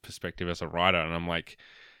narrative perspective as a writer, and I'm like,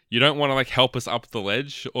 you don't want to like help us up the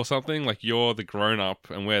ledge or something. Like, you're the grown up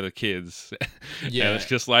and we're the kids. Yeah, and it's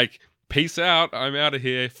just like, peace out, I'm out of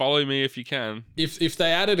here, follow me if you can. If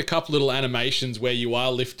they added a couple little animations where you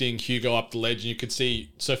are lifting Hugo up the ledge and you could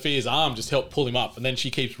see Sophia's arm just help pull him up, and then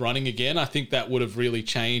she keeps running again, I think that would have really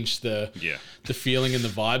changed the feeling and the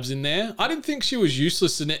vibes in there. I didn't think she was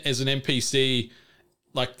useless as an NPC.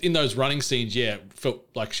 Like, in those running scenes, felt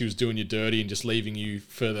like she was doing you dirty and just leaving you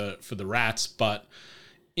for the rats, but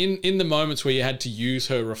in the moments where you had to use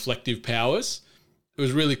her reflective powers, it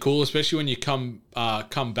was really cool, especially when you come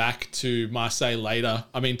back to Marseille later.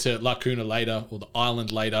 I mean, to La Cuna later, or the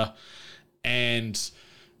island later, and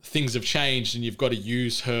things have changed, and you've got to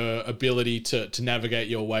use her ability to navigate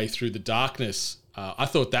your way through the darkness. I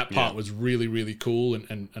thought that part was really, really cool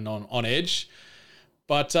and on edge.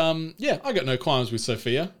 But I got no qualms with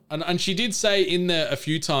Sophia, and she did say in there a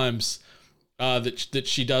few times that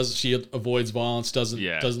she avoids violence,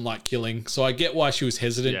 doesn't like killing. So I get why she was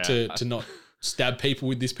hesitant to not stab people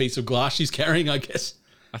with this piece of glass she's carrying, I guess.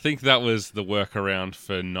 I think that was the workaround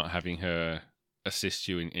for not having her assist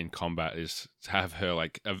you in combat, is to have her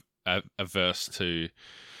like averse to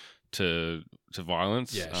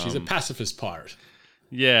violence. Yeah, she's a pacifist pirate.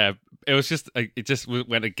 Yeah, it just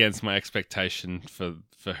went against my expectation for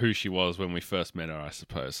who she was when we first met her, I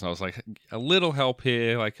suppose. And I was like, a little help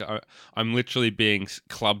here. Like, I'm literally being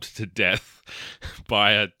clubbed to death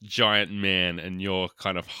by a giant man, and you're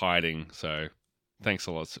kind of hiding. So, thanks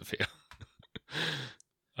a lot, Sophia.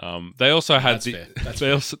 They also had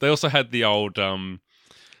they also had the old The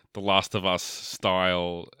Last of Us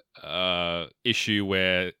style issue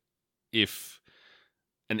where if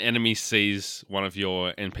an enemy sees one of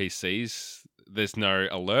your NPCs, there's no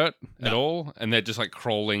alert at all, and they're just like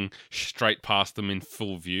crawling straight past them in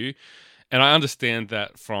full view. And I understand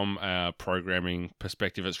that from a programming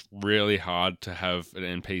perspective, it's really hard to have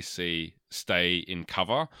an NPC stay in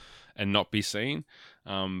cover and not be seen.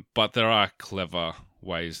 But there are clever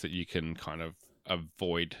ways that you can kind of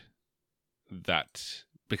avoid that,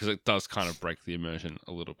 because it does kind of break the immersion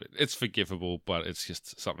a little bit. It's forgivable, but it's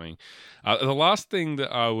just something. The last thing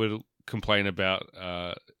that I would complain about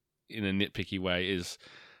in a nitpicky way is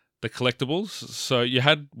the collectibles. So you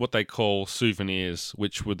had what they call souvenirs,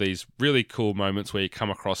 which were these really cool moments where you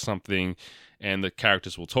come across something and the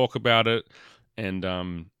characters will talk about it,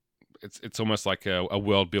 and it's almost like a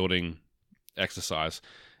world building exercise.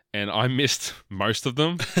 And I missed most of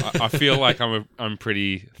them. I feel like I'm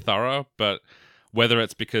pretty thorough, but whether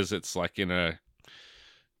it's because it's like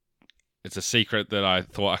it's a secret that I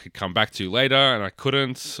thought I could come back to later and I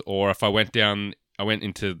couldn't, or if I went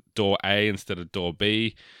into door A instead of door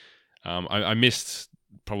B. I missed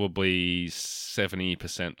probably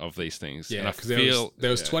 70% of these things. Yeah, because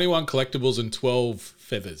there was 21 collectibles and 12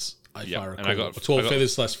 feathers, if I recall. And I got 12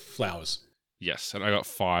 feathers / flowers. Yes, and I got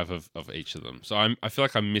 5 of each of them. So I feel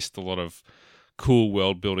like I missed a lot of cool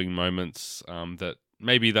world-building moments that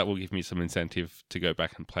maybe that will give me some incentive to go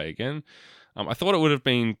back and play again. I thought it would have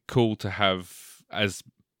been cool to have, as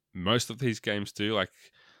most of these games do, like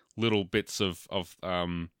little bits of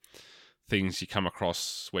things you come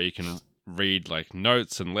across where you can read like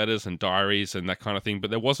notes and letters and diaries and that kind of thing, but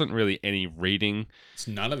there wasn't really any reading. It's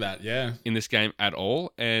none of that, yeah, in this game at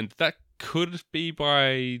all, and that could be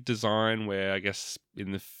by design, where I guess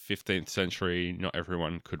in the 15th century not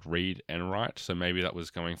everyone could read and write, so maybe that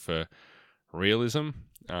was going for realism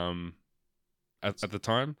at the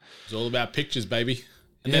time. It's all about pictures, baby,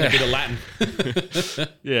 and then a bit of Latin.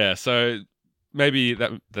 Yeah, so maybe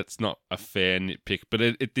that's not a fair nitpick, but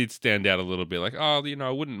it did stand out a little bit. Like, I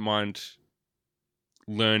wouldn't mind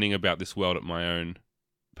learning about this world at my own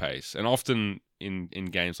pace. And often in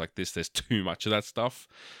games like this, there's too much of that stuff,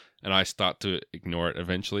 and I start to ignore it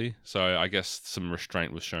eventually. So I guess some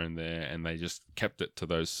restraint was shown there, and they just kept it to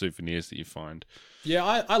those souvenirs that you find.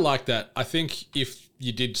 Yeah, I like that. I think if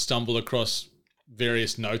you did stumble across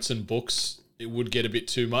various notes and books, it would get a bit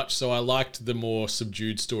too much. So I liked the more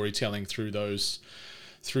subdued storytelling through those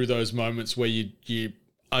moments where you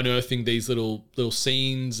unearthing these little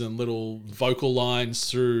scenes and little vocal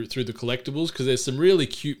lines through the collectibles, because there's some really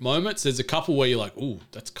cute moments. There's a couple where you're like, ooh,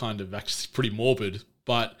 that's kind of actually pretty morbid,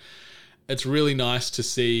 but it's really nice to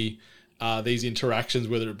see these interactions,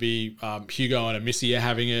 whether it be Hugo and Amicia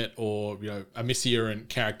having it, or Amicia and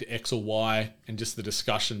character X or Y, and just the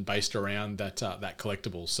discussion based around that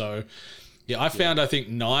collectible. So yeah, I found, I think,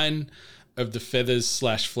 9 of the feathers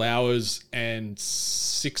 / flowers and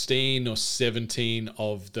 16 or 17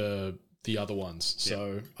 of the other ones.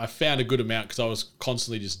 So I found a good amount because I was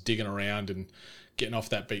constantly just digging around and getting off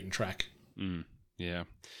that beaten track. Yeah.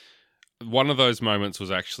 One of those moments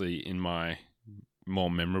was actually in my more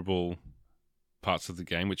memorable parts of the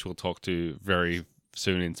game, which we'll talk to very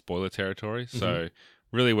soon in spoiler territory. So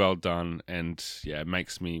really well done, and it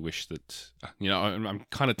makes me wish that I'm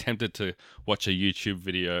kind of tempted to watch a YouTube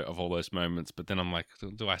video of all those moments, but then I'm like,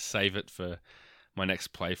 do I save it for my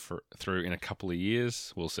next playthrough in a couple of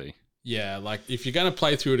years? We'll see. Yeah, like if you're going to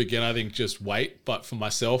play through it again, I think just wait. But for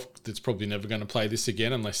myself, that's probably never going to play this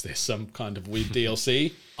again unless there's some kind of weird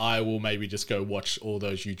DLC. I will maybe just go watch all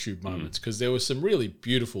those YouTube moments, because there were some really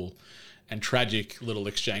beautiful and tragic little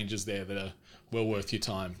exchanges there that are well worth your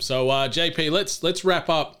time. So, JP, let's wrap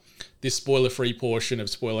up this spoiler-free portion of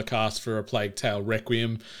Spoilercast for A Plague Tale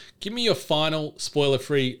Requiem. Give me your final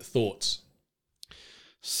spoiler-free thoughts.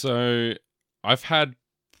 So, I've had,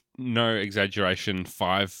 no exaggeration,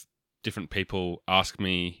 5 different people ask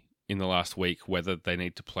me in the last week whether they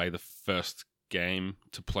need to play the first game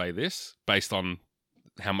to play this, based on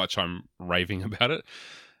how much I'm raving about it.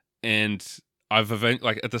 And at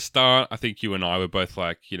the start, I think you and I were both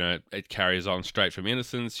like, it carries on straight from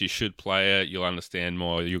Innocence. You should play it. You'll understand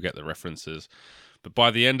more. You'll get the references. But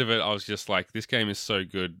by the end of it, I was just like, this game is so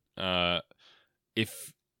good.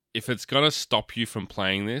 If it's going to stop you from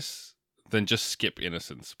playing this, then just skip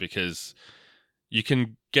Innocence, because you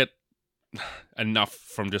can get enough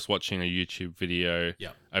from just watching a YouTube video,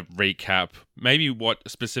 a recap, maybe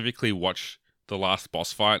specifically watch the last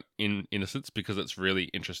boss fight in Innocence, because it's really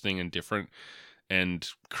interesting and different and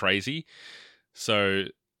crazy. So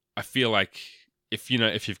I feel like if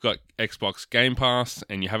you've got Xbox Game Pass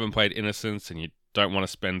and you haven't played Innocence and you don't want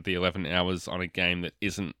to spend the 11 hours on a game that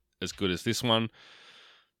isn't as good as this one,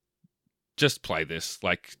 just play this.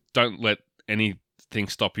 Like, don't let anything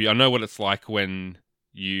stop you. I know what it's like when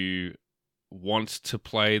you want to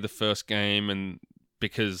play the first game, and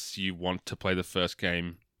because you want to play the first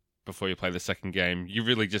game before you play the second game, you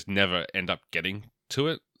really just never end up getting to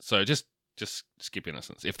it. So just skip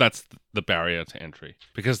Innocence if that's the barrier to entry,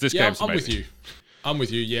 because this game's amazing. I'm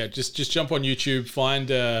with you. Yeah, just jump on YouTube,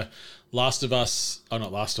 find A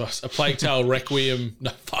Plague Tale Requiem.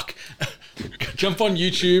 No, fuck. Jump on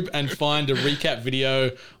YouTube and find a recap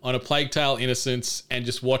video on A Plague Tale Innocence and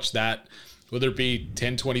just watch that. whether it be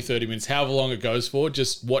 10, 20, 30 minutes, however long it goes for,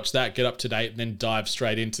 just watch that, get up to date, and then dive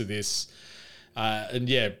straight into this. And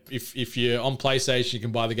yeah, if you're on PlayStation, you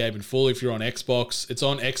can buy the game in full. If you're on Xbox, it's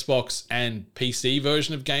on Xbox and PC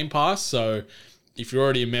version of Game Pass. So if you're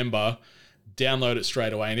already a member, download it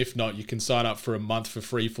straight away. And if not, you can sign up for a month for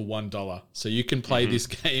free for $1. So you can play this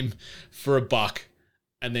game for $1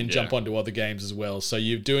 and then jump onto other games as well. So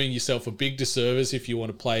you're doing yourself a big disservice if you want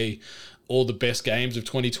to play all the best games of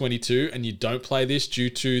 2022 and you don't play this due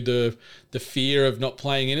to the fear of not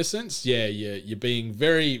playing Innocence. You're being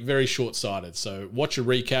very, very short-sighted. So watch a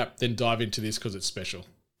recap, then dive into this because it's special.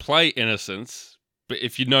 Play Innocence, but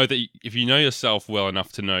if you know yourself well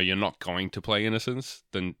enough to know you're not going to play Innocence,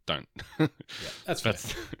 then don't. That's fair.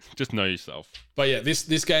 Just know yourself. But yeah,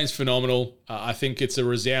 this game's phenomenal. I think it's a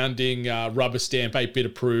resounding rubber stamp 8-bit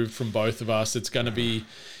approved from both of us. It's going to be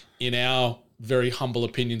in our very humble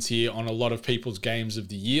opinions here on a lot of people's games of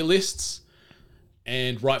the year lists,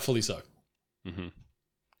 and rightfully so.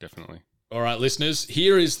 Definitely. All right, listeners,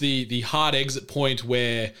 here is the hard exit point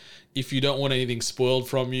where if you don't want anything spoiled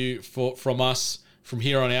from us from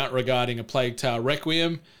here on out regarding A Plague Tale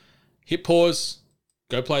Requiem, hit pause,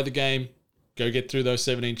 go play the game, go get through those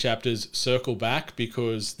 17 chapters, circle back,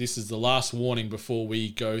 because this is the last warning before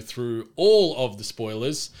we go through all of the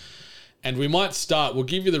spoilers. And we might start, we'll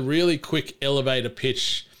give you the really quick elevator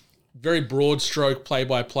pitch, very broad stroke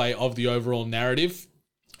play-by-play of the overall narrative.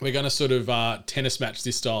 We're going to sort of tennis match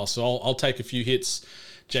this style. So I'll take a few hits,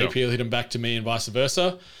 JP will hit them back to me and vice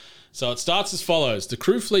versa. So it starts as follows. The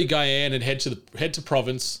crew flee Guyane and head to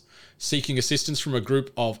Province, seeking assistance from a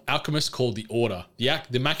group of alchemists called the Order. The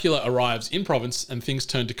Macula arrives in Province and things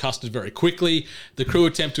turn to custard very quickly. The crew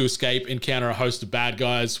attempt to escape, encounter a host of bad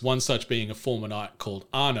guys, one such being a former knight called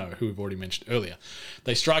Arno, who we've already mentioned earlier.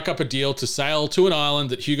 They strike up a deal to sail to an island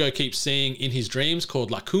that Hugo keeps seeing in his dreams called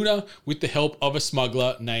Lacuna with the help of a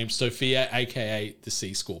smuggler named Sophia, aka the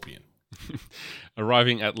Sea Scorpion.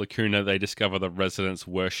 Arriving at Lacuna, they discover the residents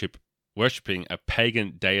worshipping a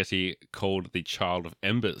pagan deity called the Child of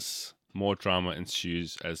Embers. More drama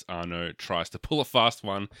ensues as Arno tries to pull a fast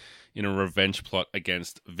one in a revenge plot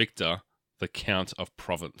against Victor, the Count of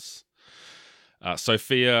Provence.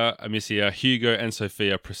 Sophia, Amicia, Hugo, and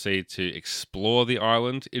Sophia proceed to explore the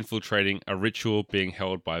island, infiltrating a ritual being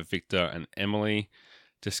held by Victor and Emily,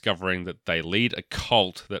 discovering that they lead a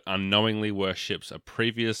cult that unknowingly worships a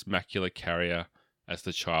previous macula carrier as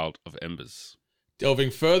the Child of Embers.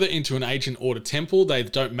 Delving further into an ancient Order temple, they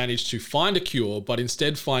don't manage to find a cure, but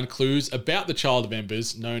instead find clues about the Child of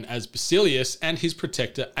Embers, known as Basilius, and his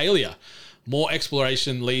protector, Aelia. More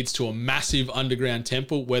exploration leads to a massive underground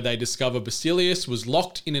temple where they discover Basilius was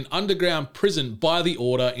locked in an underground prison by the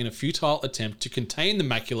Order in a futile attempt to contain the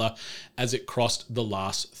macula as it crossed the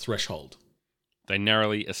last threshold. They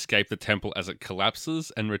narrowly escape the temple as it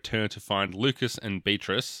collapses and return to find Lucas and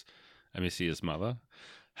Beatrice, Amicia's mother,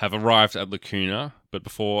 have arrived at Lacuna, but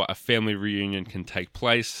before a family reunion can take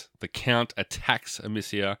place, the Count attacks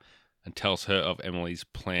Amicia and tells her of Emily's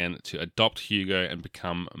plan to adopt Hugo and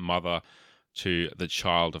become mother to the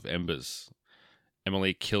Child of Embers.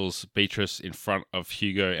 Emily kills Beatrice in front of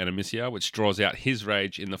Hugo and Amicia, which draws out his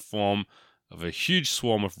rage in the form of a huge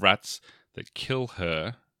swarm of rats that kill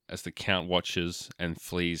her as the Count watches and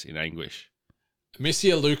flees in anguish.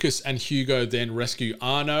 Amicia, Lucas, and Hugo then rescue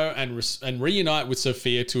Arno and reunite with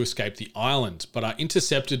Sophia to escape the island, but are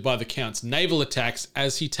intercepted by the Count's naval attacks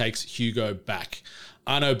as he takes Hugo back.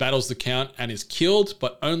 Arno battles the Count and is killed,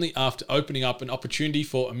 but only after opening up an opportunity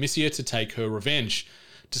for Amicia to take her revenge.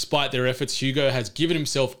 Despite their efforts, Hugo has given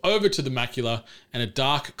himself over to the macula, and a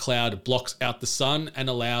dark cloud blocks out the sun and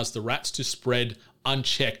allows the rats to spread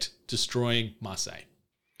unchecked, destroying Marseille.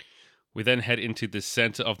 We then head into the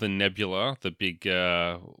center of the nebula, the big,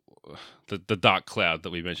 the dark cloud that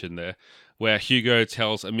we mentioned there, where Hugo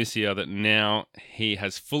tells Amicia that now he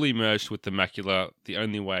has fully merged with the macula. The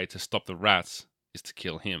only way to stop the rats is to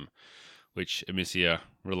kill him, which Amicia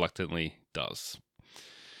reluctantly does.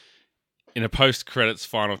 In a post-credits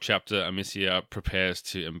final chapter, Amicia prepares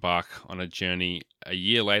to embark on a journey a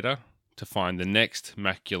year later to find the next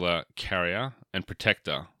macula carrier and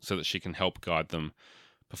protector so that she can help guide them.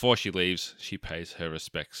 Before she leaves, she pays her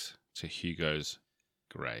respects to Hugo's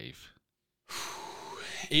grave.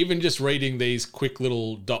 Even just reading these quick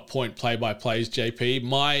little dot point play-by-plays, JP,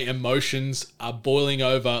 my emotions are boiling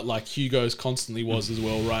over like Hugo's constantly was as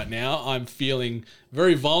well right now. I'm feeling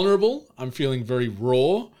very vulnerable. I'm feeling very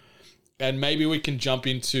raw. And maybe we can jump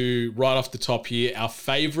into, right off the top here, our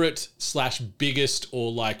favorite / biggest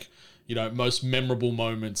or most memorable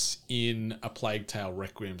moments in A Plague Tale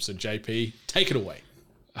Requiem. So JP, take it away.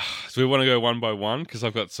 So we want to go one by one because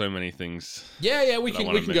I've got so many things. Yeah, we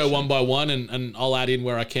can go one by one, and I'll add in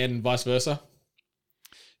where I can, and vice versa.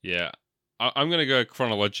 Yeah, I'm going to go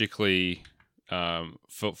chronologically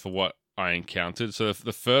for what I encountered. So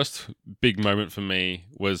the first big moment for me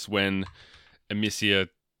was when Amicia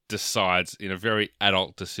decides, in a very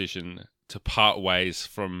adult decision, to part ways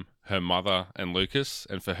from her mother and Lucas,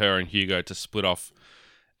 and for her and Hugo to split off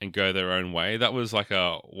and go their own way. That was like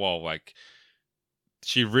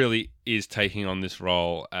she really is taking on this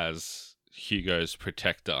role as Hugo's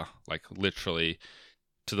protector, like literally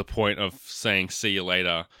to the point of saying "see you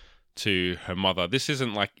later" to her mother. This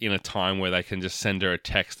isn't like in a time where they can just send her a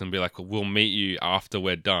text and be like, "We'll meet you after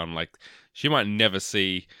we're done." Like, she might never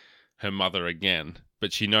see her mother again,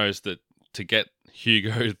 but she knows that to get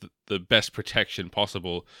Hugo the best protection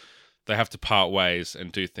possible, they have to part ways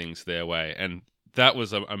and do things their way. And that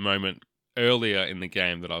was a moment earlier in the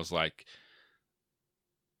game that I was like,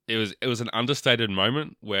 it was an understated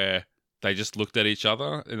moment where they just looked at each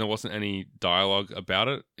other and there wasn't any dialogue about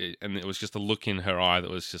it. And it was just a look in her eye that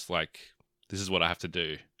was just like, this is what I have to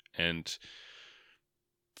do. And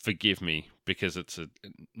forgive me because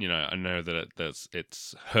I know that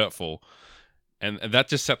it's hurtful. And that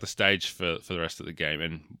just set the stage for the rest of the game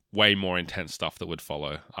and way more intense stuff that would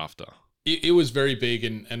follow after. It was very big,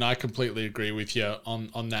 and I completely agree with you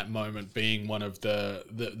on that moment being one of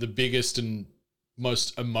the biggest and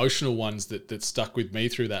most emotional ones that stuck with me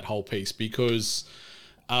through that whole piece, because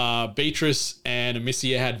Beatrice and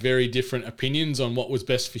Amicia had very different opinions on what was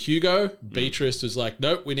best for Hugo. Beatrice was like,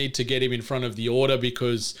 nope, we need to get him in front of the Order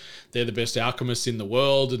because they're the best alchemists in the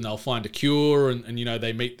world and they'll find a cure. And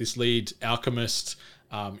they meet this lead alchemist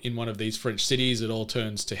in one of these French cities. It all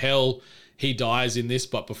turns to hell. He dies in this,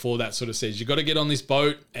 but before that sort of says, you got to get on this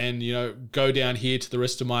boat and, go down here to the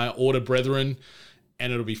rest of my Order brethren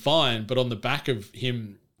and it'll be fine. But on the back of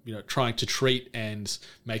him, trying to treat and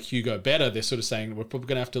make Hugo better, they're sort of saying, we're probably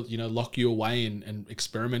going to have to, lock you away and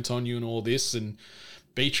experiment on you and all this. And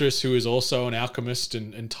Beatrice, who is also an alchemist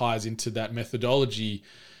and ties into that methodology,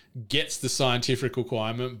 gets the scientific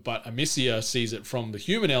requirement, but Amicia sees it from the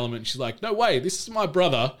human element. She's like, no way, this is my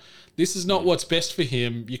brother. This is not what's best for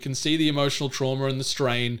him. You can see the emotional trauma and the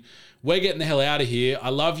strain. We're getting the hell out of here. I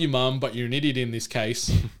love you, Mum, but you're an idiot in this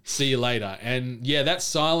case. See you later. And yeah, that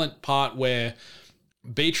silent part where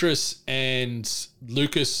Beatrice and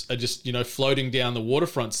Lucas are just, floating down the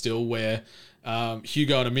waterfront still, where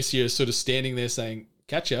Hugo and Amicia are sort of standing there saying,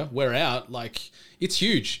 catch ya, we're out. Like, it's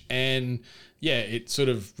huge. And yeah, it sort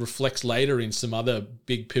of reflects later in some other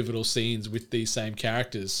big pivotal scenes with these same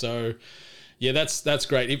characters. So yeah, that's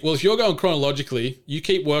great. If you're going chronologically, you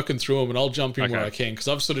keep working through them and I'll jump in where I can, because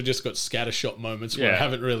I've sort of just got scattershot moments where I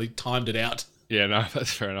haven't really timed it out. Yeah, no,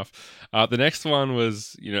 that's fair enough. The next one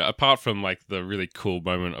was, apart from like the really cool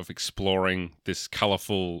moment of exploring this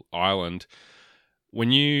colorful island,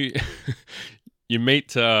 when you you meet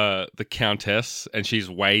the Countess and she's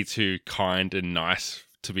way too kind and nice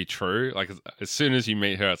to be true. Like, as soon as you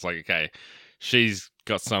meet her, it's like, okay, she's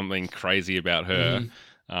got something crazy about her.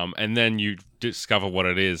 And then you discover what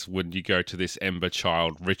it is when you go to this Ember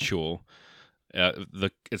Child ritual.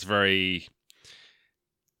 It's very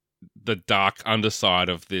the dark underside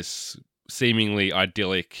of this seemingly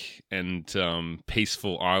idyllic and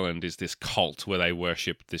peaceful island is this cult where they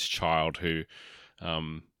worship this child who,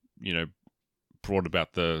 brought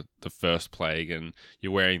about the first plague, and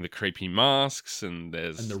you're wearing the creepy masks and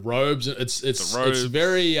the robes. It's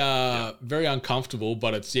very very uncomfortable,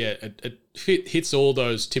 but it hits all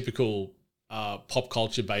those typical pop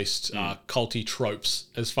culture based culty tropes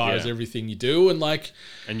as far as everything you do, and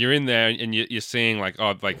you're in there and you're seeing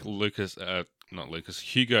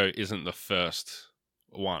Hugo isn't the first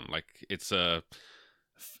one. Like, it's a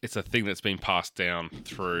thing that's been passed down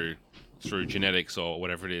through genetics or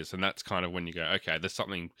whatever it is, and that's kind of when you go, okay, there's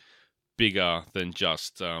something bigger than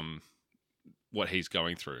just what he's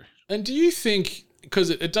going through. And do you think,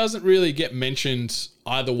 because it doesn't really get mentioned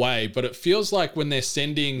either way, but it feels like when they're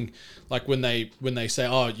sending, like when they say,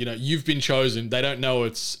 oh, you've been chosen, they don't know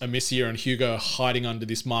it's Amicia and Hugo hiding under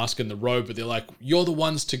this mask and the robe, but they're like, you're the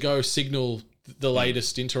ones to go signal the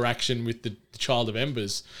latest interaction with the Child of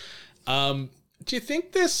Embers. Do you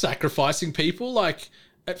think they're sacrificing people? Like,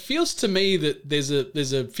 it feels to me that there's a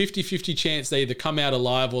 50-50 chance they either come out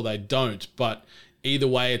alive or they don't, but either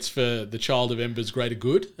way, it's for the Child of Ember's greater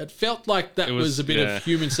good. It felt like that was a bit of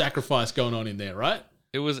human sacrifice going on in there, right?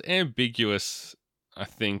 It was ambiguous, I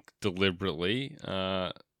think, deliberately.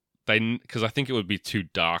 Because I think it would be too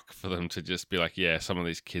dark for them to just be like, yeah, some of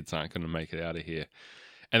these kids aren't going to make it out of here.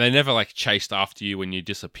 And they never chased after you when you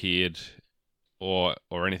disappeared or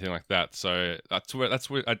anything like that. So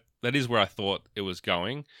that is where I thought it was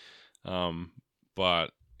going. But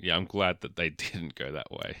yeah, I'm glad that they didn't go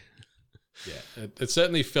that way. Yeah, it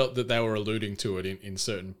certainly felt that they were alluding to it in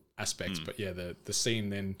certain aspects. But yeah, the scene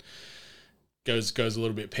then goes a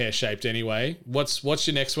little bit pear-shaped anyway. What's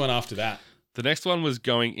your next one after that? The next one was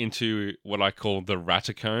going into what I call the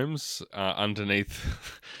ratacombs underneath.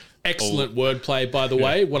 Excellent wordplay, by the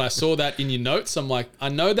way. When I saw that in your notes, I'm like, I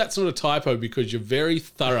know that's not a typo because you're very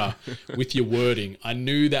thorough with your wording. I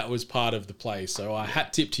knew that was part of the play, so I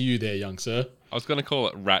hat tip to you there, young sir. I was going to call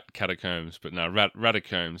it rat catacombs, but no,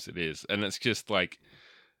 ratacombs it is. And it's just like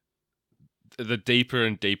the deeper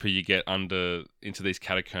and deeper you get into these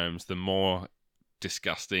catacombs, the more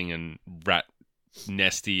disgusting and rat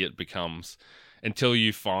nesty it becomes until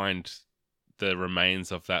you find the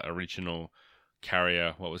remains of that original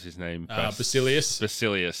carrier. What was his name? Basilius.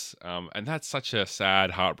 And that's such a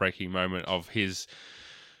sad, heartbreaking moment of his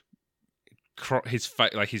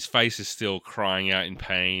face is still crying out in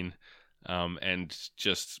pain, and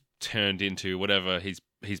just turned into whatever he's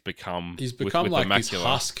become. He's become with like the this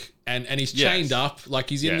husk, and he's chained up. Like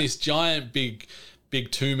he's in this giant big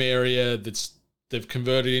tomb area they've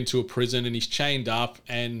converted into a prison, and he's chained up.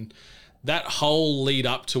 And that whole lead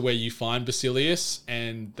up to where you find Basilius,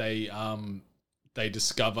 and they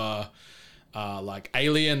discover like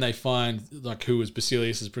Alien. They find like who was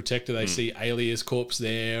Basilius's protector. They see Alia's corpse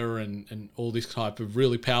there, and all these type of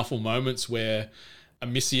really powerful moments where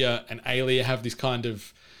Amicia and Alia have this kind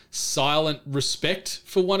of silent respect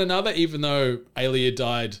for one another, even though Alia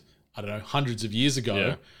died, I don't know, hundreds of years ago.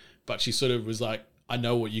 Yeah. But she sort of was like, I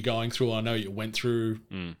know what you're going through. I know you went through.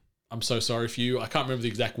 I'm so sorry for you. I can't remember the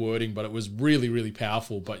exact wording, but it was really, really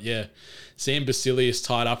powerful. But yeah, seeing Basilius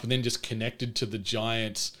tied up and then just connected to the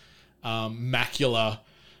giant macular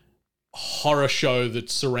horror show that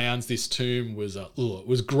surrounds this tomb was it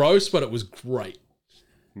was gross, but it was great.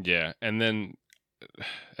 Yeah, and then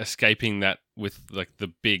escaping that with like the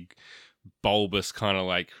big bulbous kind of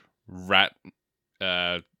like rat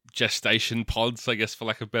gestation pods, I guess, for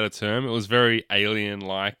lack of a better term. It was very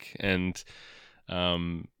alien-like, and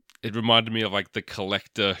it reminded me of like the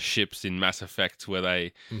collector ships in Mass Effect, where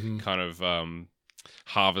they kind of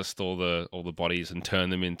harvest all the bodies and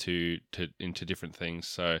turn them into different things.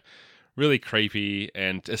 So really creepy,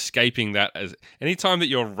 and escaping that as anytime that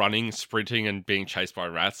you're running, sprinting, and being chased by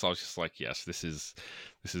rats, I was just like, yes, this is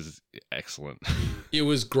excellent. It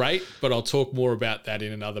was great, but I'll talk more about that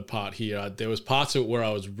in another part here. There was parts of it where I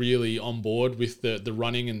was really on board with the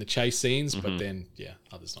running and the chase scenes, but then, yeah,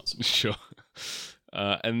 others not so much. Sure.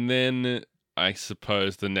 And then I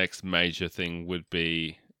suppose the next major thing would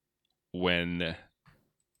be when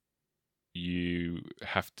you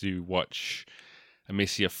have to watch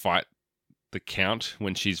Amicia fight the Count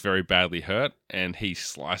when she's very badly hurt, and he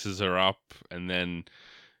slices her up, and then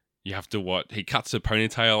you have to he cuts her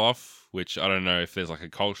ponytail off, which I don't know if there's like a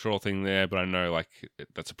cultural thing there, but I know like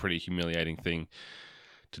that's a pretty humiliating thing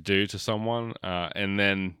to do to someone, and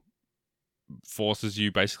then forces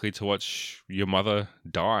you basically to watch your mother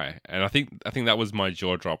die. And I think that was my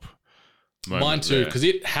jaw drop moment. Mine too, because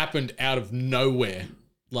it happened out of nowhere.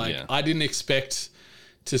 Like I didn't expect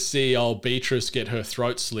to see old Beatrice get her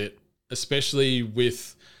throat slit, especially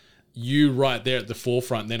with you right there at the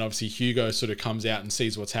forefront. And then obviously Hugo sort of comes out and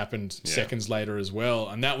sees what's happened seconds later as well.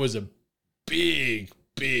 And that was a big,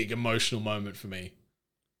 big emotional moment for me.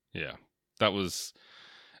 Yeah, that was,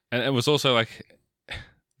 and it was also like,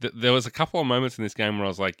 there was a couple of moments in this game where I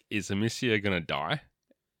was like, is Amicia going to die?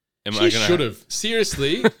 She should have.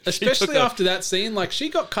 Seriously, especially after that scene. Like, she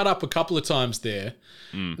got cut up a couple of times there.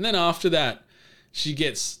 And then after that, she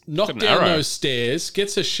gets knocked down those stairs,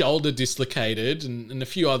 gets her shoulder dislocated, and a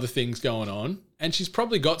few other things going on. And she's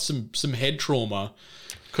probably got some head trauma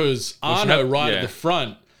because Arno at the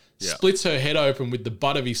front splits her head open with the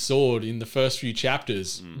butt of his sword in the first few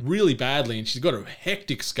chapters really badly. And she's got a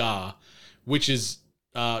hectic scar, which is,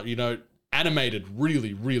 animated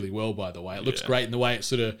really, really well, by the way. It looks great in the way it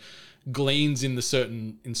sort of gleans in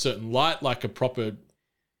certain light, like a proper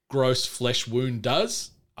gross flesh wound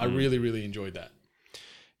does. I really, really enjoyed that.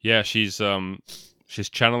 Yeah, she's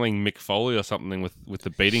channeling Mick Foley or something with the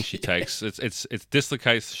beating she takes. It's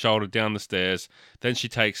dislocates the shoulder down the stairs. Then she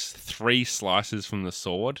takes 3 slices from the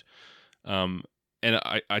sword. And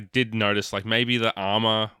I did notice, like, maybe the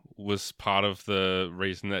armor was part of the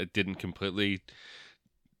reason that it didn't completely,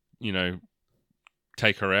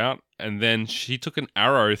 take her out. And then she took an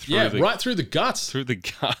arrow through right through the guts. Through the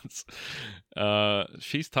guts.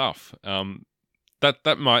 She's tough.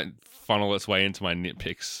 That might funnel its way into my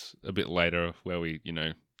nitpicks a bit later, where we,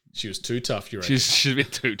 She was too tough, you reckon? She's a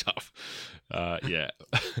bit too tough. Yeah.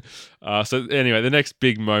 So anyway, the next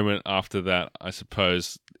big moment after that, I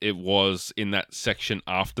suppose, it was in that section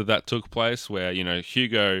after that took place where,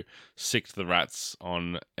 Hugo sicked the rats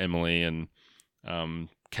on Emily and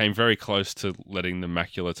came very close to letting the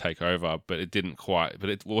macula take over, but it didn't quite. But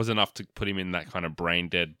it was enough to put him in that kind of brain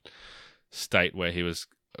dead state where he was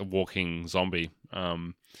a walking zombie.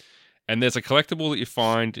 And there's a collectible that you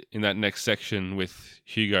find in that next section with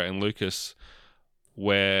Hugo and Lucas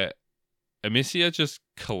where Amicia just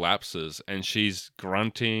collapses and she's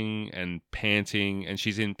grunting and panting and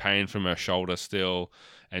she's in pain from her shoulder still,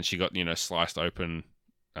 and she got, sliced open,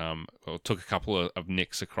 or took a couple of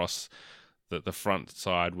nicks across the front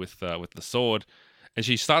side with the sword, and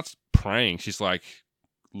she starts praying. She's like,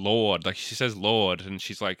 Lord, like she says Lord, and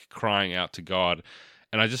she's like crying out to God.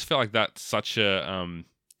 And I just feel like that's such a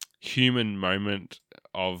human moment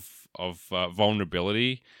of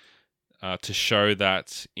vulnerability, to show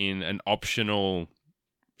that in an optional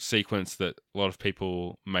sequence that a lot of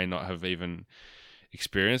people may not have even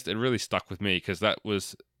experienced. It really stuck with me because that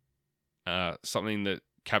was something that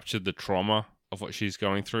captured the trauma of what she's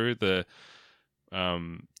going through, the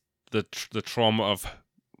trauma of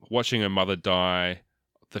watching her mother die,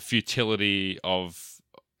 the futility of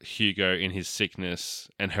Hugo in his sickness,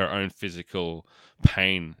 and her own physical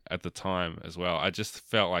pain at the time as well. I just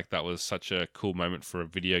felt like that was such a cool moment for a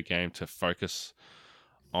video game to focus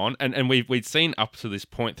on. And we'd seen up to this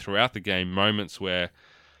point throughout the game moments where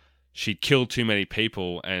she'd killed too many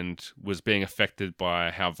people and was being affected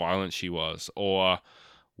by how violent she was, or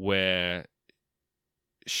where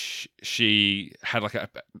she had like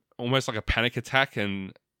almost like a panic attack,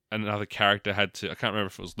 and another character had to, I can't remember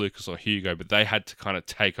if it was Lucas or Hugo, but they had to kind of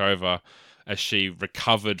take over as she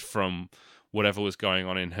recovered from whatever was going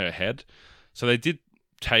on in her head. So they did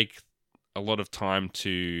take a lot of time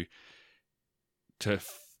to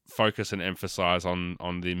focus and emphasize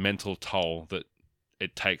on the mental toll that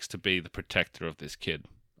it takes to be the protector of this kid.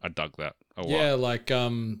 I dug that a lot. Yeah, like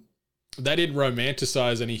they didn't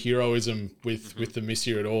romanticize any heroism with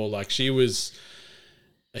Amicia at all. Like, she was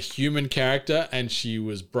a human character and she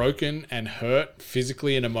was broken and hurt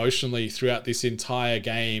physically and emotionally throughout this entire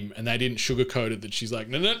game, and they didn't sugarcoat it that she's like,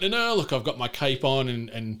 no, look, I've got my cape on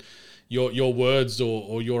and your words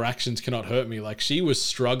or your actions cannot hurt me. Like, she was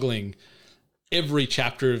struggling every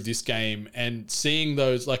chapter of this game, and seeing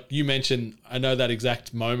those, like you mentioned, I know that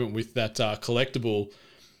exact moment with that collectible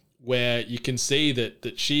where you can see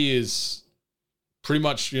that she is pretty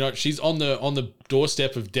much, she's on the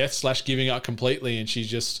doorstep of death / giving up completely, and she's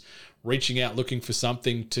just reaching out looking for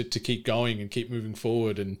something to keep going and keep moving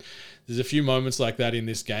forward. And there's a few moments like that in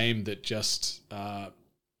this game that just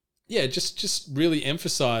really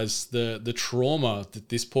emphasize the trauma that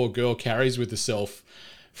this poor girl carries with herself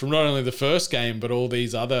from not only the first game, but all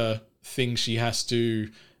these other things she has to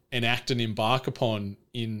enact and embark upon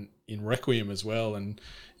in Requiem as well. And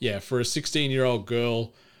yeah, for a 16-year-old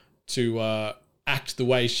girl to act the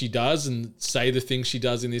way she does and say the things she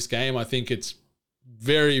does in this game, I think it's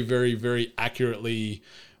very, very, very accurately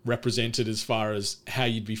represented as far as how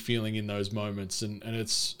you'd be feeling in those moments. And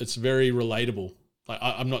it's very relatable. Like,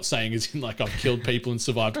 I'm not saying it's in like I've killed people and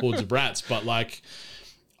survived hordes of rats, but like,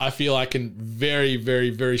 I feel I can very, very,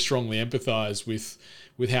 very strongly empathize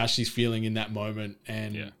with how she's feeling in that moment,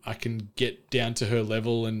 and I can get down to her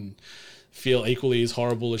level and feel equally as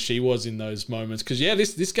horrible as she was in those moments. Because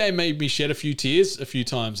this game made me shed a few tears a few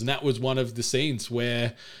times, and that was one of the scenes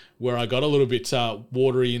where I got a little bit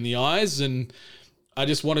watery in the eyes, and I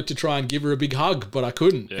just wanted to try and give her a big hug, but I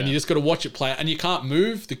couldn't. Yeah. And you just got to watch it play, and you can't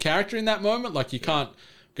move the character in that moment. Like, you can't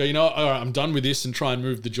go, all right, I'm done with this, and try and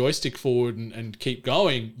move the joystick forward and keep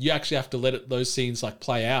going. You actually have to let those scenes like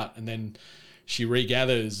play out, and then she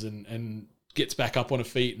regathers and gets back up on her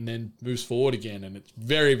feet and then moves forward again. And it's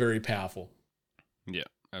very, very powerful. Yeah,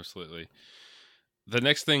 absolutely. The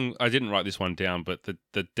next thing, I didn't write this one down, but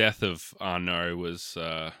the death of Arnaud was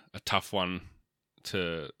a tough one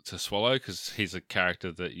to swallow, because he's a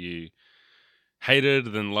character that you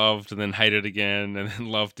hated, then loved, and then hated again, and then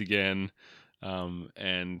loved again.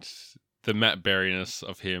 And the Matt Berry-ness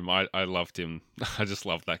of him, I loved him. I just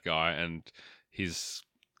loved that guy, and his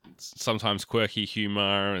sometimes quirky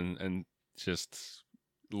humor and just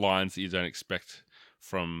lines that you don't expect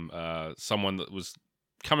from someone that was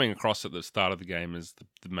coming across at the start of the game as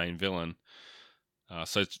the main villain.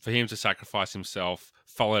 So for him to sacrifice himself,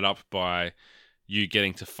 followed up by you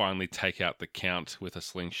getting to finally take out the Count with a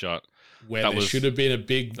slingshot. Where there should have been a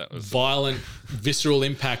big, violent, visceral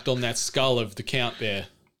impact on that skull of the Count there.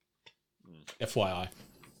 FYI.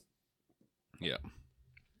 Yeah.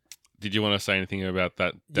 Did you want to say anything about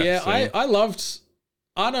that? Yeah, scene? I loved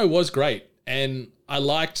Arno was great, and I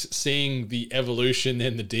liked seeing the evolution,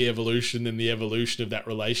 then the de-evolution, then the evolution of that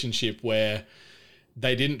relationship where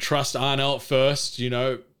they didn't trust Arno at first. You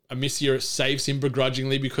know, Amicia saves him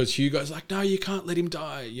begrudgingly because Hugo's like, no, you can't let him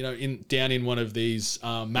die. You know, down in one of these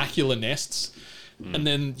macula nests. And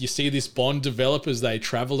then you see this bond develop as they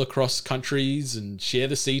travel across countries and share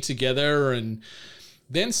the sea together. And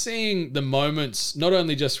then seeing the moments, not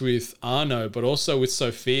only just with Arno, but also with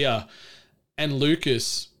Sophia and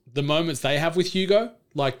Lucas, the moments they have with Hugo,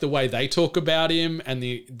 like the way they talk about him and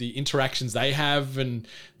the interactions they have and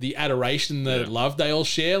the adoration, the love they all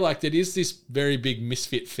share. Like, it is this very big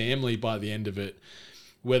misfit family by the end of it,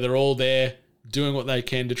 where they're all there doing what they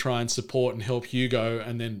can to try and support and help Hugo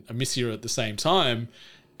and then Amicia at the same time.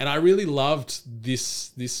 And I really loved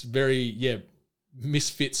this very,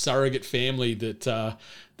 misfit surrogate family that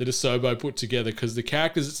Asobo put together, because the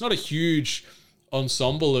characters, it's not a huge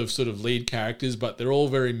ensemble of sort of lead characters, but they're all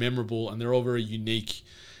very memorable and they're all very unique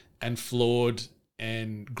and flawed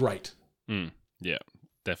and great. Yeah,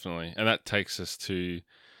 definitely. And that takes us to,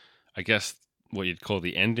 I guess, what you'd call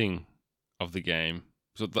the ending of the game.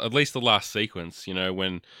 So at least the last sequence, you know,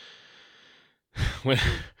 when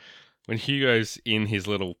Hugo's in his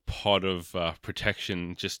little pod of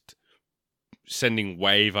protection, just sending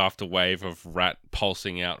wave after wave of rat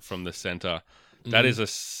pulsing out from the center. That is a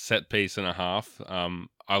set piece and a half.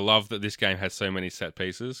 I love that this game has so many set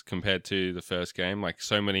pieces compared to the first game, like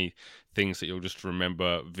so many things that you'll just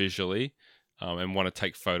remember visually and want to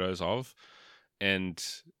take photos of. And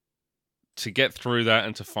to get through that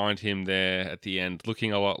and to find him there at the end,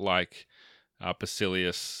 looking a lot like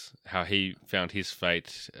Basilius, how he found his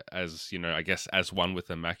fate as, you know, I guess as one with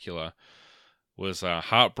the macula, was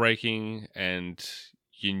heartbreaking. And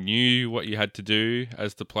you knew what you had to do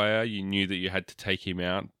as the player. You knew that you had to take him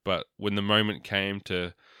out. But when the moment came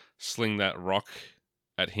to sling that rock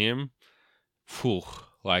at him,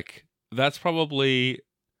 like, that's probably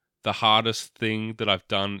the hardest thing that I've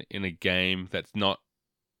done in a game that's not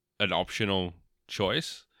an optional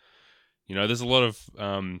choice. You know, there's a lot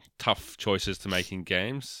of tough choices to make in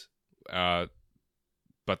games, but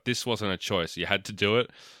this wasn't a choice. You had to do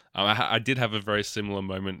it. I did have a very similar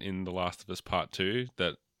moment in The Last of Us Part 2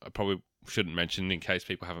 that I probably shouldn't mention in case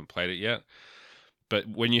people haven't played it yet. But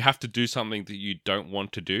when you have to do something that you don't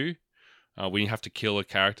want to do, when you have to kill a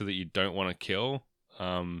character that you don't want to kill,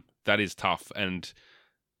 that is tough. And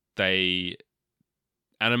they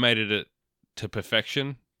animated it to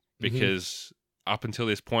perfection, because up until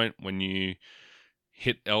this point, when you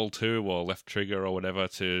hit L2 or left trigger or whatever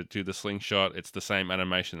to do the slingshot, it's the same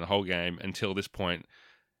animation the whole game until this point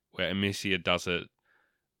where Amicia does it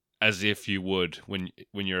as if you would when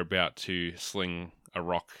you're about to sling a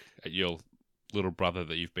rock at your little brother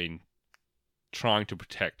that you've been trying to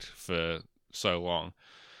protect for so long.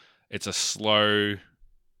 It's a slow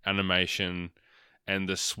animation, and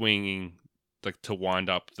the swinging, like, to wind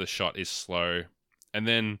up the shot is slow. And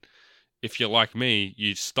then, if you're like me,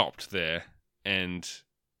 you stopped there, and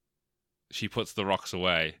she puts the rocks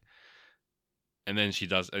away. And then she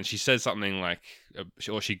says something like,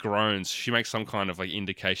 or she groans. She makes some kind of like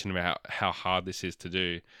indication about how hard this is to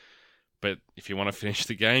do. But if you want to finish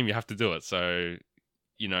the game, you have to do it. So,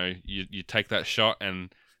 you know, you take that shot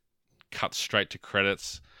and cut straight to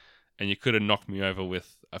credits. And you could have knocked me over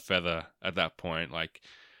with a feather at that point. Like,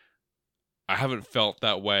 I haven't felt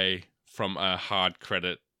that way from a hard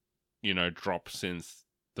credit, you know, drop since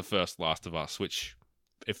the first Last of Us, which,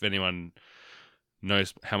 if anyone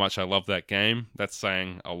knows how much I love that game, that's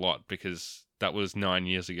saying a lot, because that was 9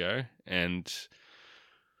 years ago. And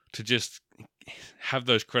to just have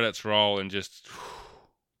those credits roll and just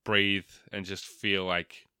breathe and just feel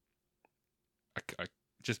like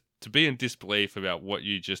just to be in disbelief about what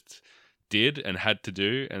you just did and had to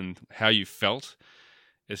do and how you felt,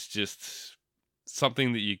 it's just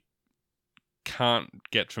something that you can't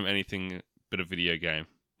get from anything but a video game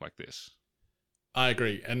like this. I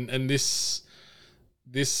agree. And this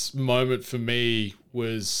moment for me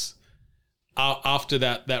was after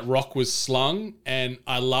that rock was slung, and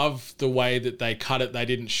I love the way that they cut it. They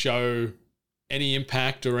didn't show any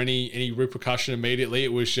impact or any repercussion immediately.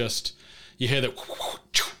 It was just, you hear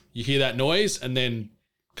that noise and then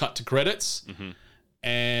cut to credits.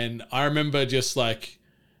 And I remember just like,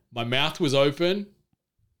 my mouth was open.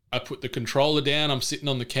 I put the controller down. I'm sitting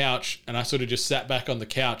on the couch, and I sort of just sat back on the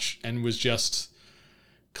couch and was just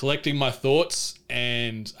collecting my thoughts,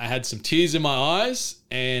 and I had some tears in my eyes,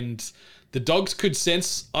 and the dogs could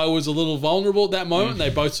sense I was a little vulnerable at that moment. They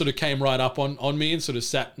both sort of came right up on me and sort of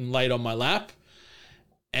sat and laid on my lap.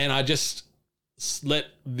 And I just let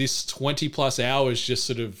this 20 plus hours just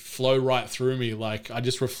sort of flow right through me. Like, I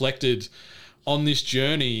just reflected on this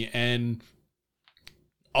journey, and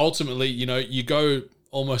ultimately, you know, you go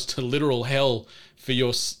almost to literal hell for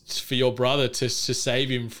your brother to save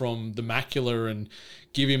him from the macula and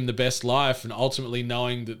give him the best life, and ultimately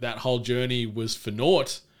knowing that whole journey was for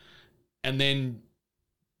naught. And then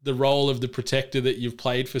the role of the protector that you've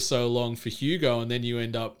played for so long for Hugo, and then you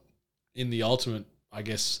end up in the ultimate, I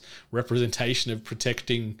guess, representation of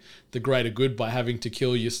protecting the greater good by having to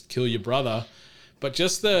kill your brother. But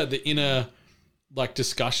just the inner, like,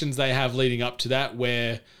 discussions they have leading up to that,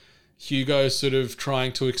 where Hugo's sort of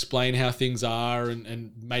trying to explain how things are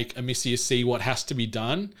and make Amicia see what has to be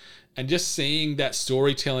done, and just seeing that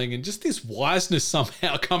storytelling and just this wiseness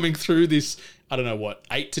somehow coming through this, I don't know what,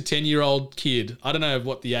 8 to 10-year-old kid. I don't know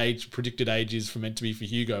what the predicted age is meant to be for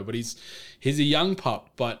Hugo, but he's a young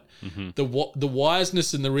pup. But the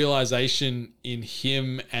wiseness and the realization in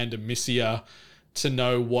him and Amicia to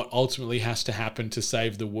know what ultimately has to happen to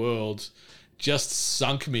save the world just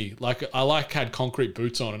sunk me. Like, I had concrete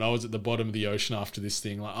boots on, and I was at the bottom of the ocean after this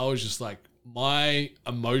thing. Like, I was just like, my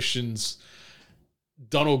emotions,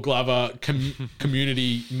 Donald Glover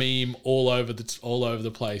community meme all over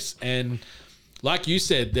the place. And like you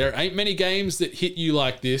said, there ain't many games that hit you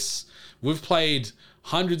like this. We've played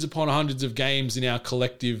hundreds upon hundreds of games in our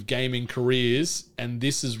collective gaming careers, and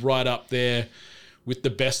this is right up there with the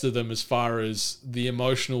best of them as far as the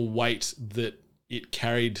emotional weight that it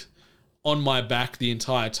carried on my back the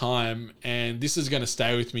entire time. And this is going to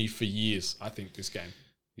stay with me for years, I think, this game.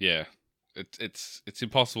 Yeah. It's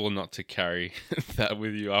impossible not to carry that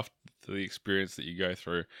with you after the experience that you go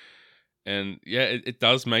through. And yeah, it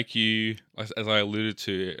does make you, as I alluded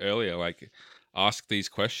to earlier, like, ask these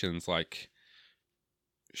questions, like,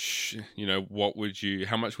 you know,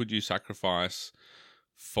 how much would you sacrifice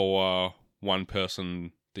for one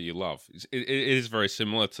person that you love? It is very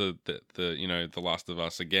similar to the you know, The Last of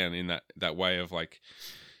Us, again, in that way of, like,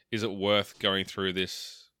 is it worth going through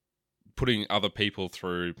this, putting other people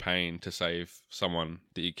through pain to save someone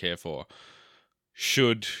that you care for?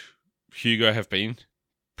 Should Hugo have been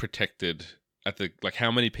protected like,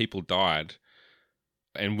 how many people died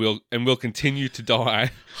and will continue to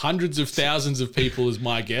die? Hundreds of thousands of people is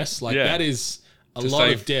my guess. Like, that is a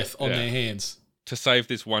lot of death on their hands. To save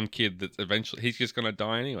this one kid that eventually he's just going to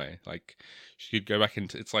die anyway. Like, she could go back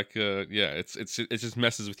into, it's like, it just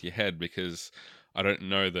messes with your head, because I don't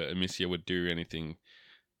know that Amicia would do anything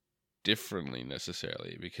differently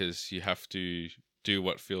necessarily, because you have to do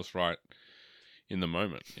what feels right in the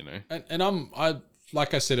moment, you know? And I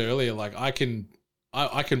like I said earlier, like, I can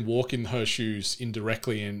walk in her shoes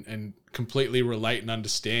indirectly and completely relate and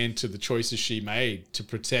understand to the choices she made to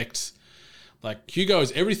protect. Like, Hugo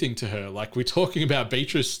is everything to her. Like, we're talking about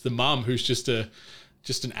Beatrice, the mum, who's just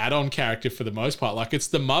an add-on character for the most part. Like, it's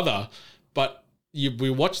the mother, but we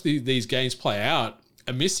watch these games play out.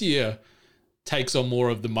 Amicia takes on more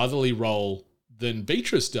of the motherly role than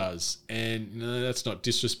Beatrice does. And, you know, that's not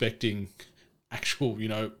disrespecting actual, you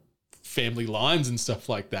know, family lines and stuff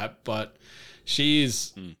like that, but she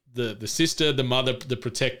is the sister, the mother, the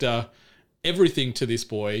protector, everything to this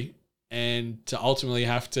boy. And to ultimately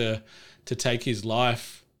have to take his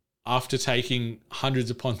life after taking hundreds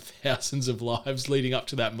upon thousands of lives leading up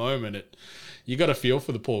to that moment, you got to feel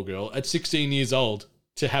for the poor girl. At 16 years old,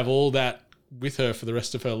 to have all that with her for the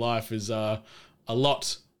rest of her life is a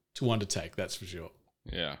lot to undertake, that's for sure.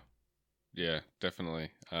 Yeah, definitely.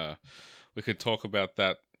 We could talk about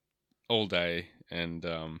that all day, and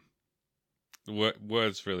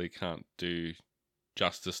words really can't do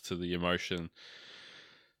justice to the emotion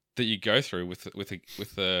that you go through with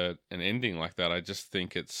an ending like that. I just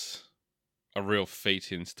think it's a real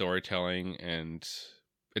feat in storytelling, and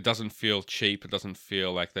it doesn't feel cheap. It doesn't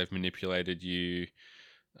feel like they've manipulated you.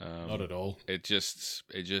 Not at all. It just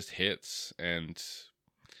hits, and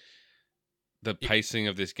the pacing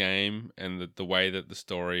of this game and the way that the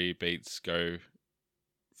story beats go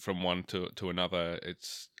from one to another.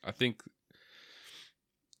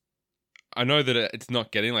 I know that it's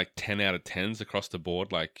not getting like 10 out of 10s across the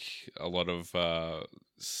board, like a lot of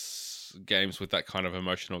games with that kind of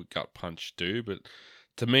emotional gut punch do. But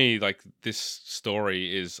to me, like, this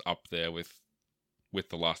story is up there with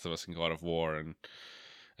The Last of Us and God of War, and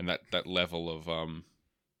that level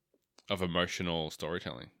of emotional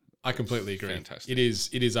storytelling. I completely agree. Fantastic.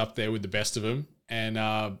 It is up there with the best of them, and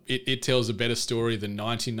it tells a better story than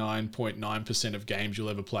 99.9% of games you'll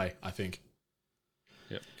ever play, I think.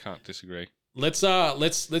 Yep, can't disagree. let's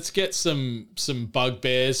get some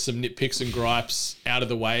bugbears, some nitpicks and gripes out of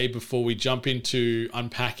the way before we jump into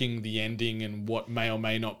unpacking the ending and what may or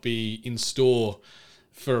may not be in store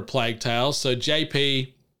for A Plague Tale. So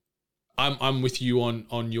JP, I'm with you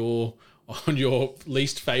on your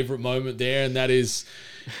least favorite moment there, and that is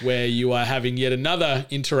where you are having yet another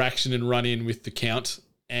interaction and run in with the Count,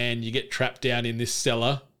 and you get trapped down in this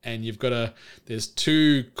cellar, and you've got there's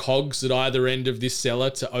two cogs at either end of this cellar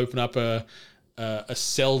to open up a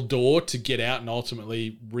cell door to get out and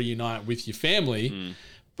ultimately reunite with your family.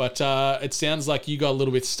 But it sounds like you got a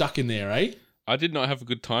little bit stuck in there, eh? I did not have a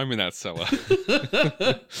good time in that cellar.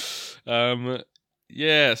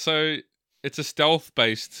 Yeah, so it's a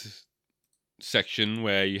stealth-based section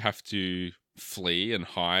where you have to flee and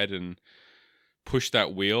hide and push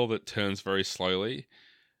that wheel that turns very slowly.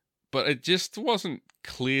 But it just wasn't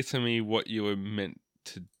clear to me what you were meant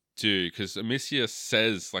to do, because Amicia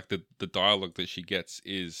says, like, the dialogue that she gets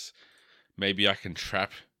is, maybe I can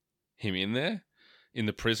trap him in there, in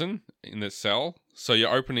the prison, in the cell. So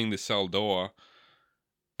you're opening the cell door.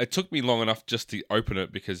 It took me long enough just to open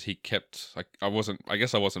it because he kept, like, I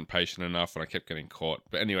guess I wasn't patient enough and I kept getting caught.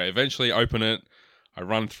 But anyway, eventually open it, I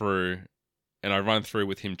run through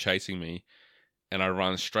with him chasing me, and I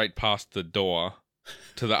run straight past the door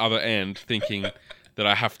to the other end, thinking that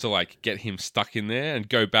I have to, like, get him stuck in there and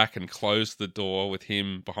go back and close the door with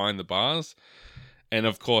him behind the bars. And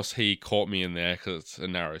of course he caught me in there because it's a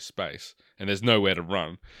narrow space and there's nowhere to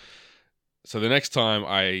run. So the next time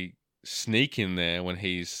I sneak in there when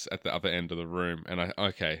he's at the other end of the room, and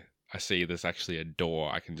I see there's actually a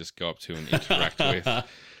door I can just go up to and interact with.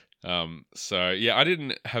 So yeah, I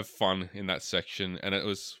didn't have fun in that section, and it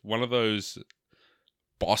was one of those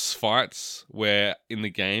boss fights where in the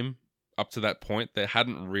game up to that point there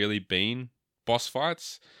hadn't really been boss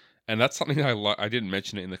fights, and that's something I didn't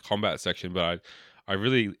mention it in the combat section, but I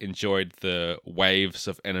really enjoyed the waves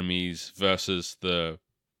of enemies versus the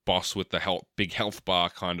boss with the big health bar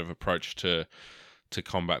kind of approach to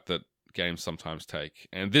combat that games sometimes take.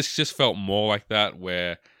 And this just felt more like that,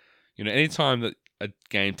 where, you know, anytime that a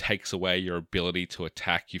game takes away your ability to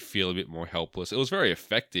attack, you feel a bit more helpless. It was very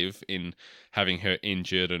effective in having her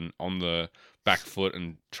injured and on the back foot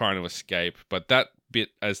and trying to escape, but that bit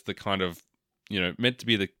as the kind of, you know, meant to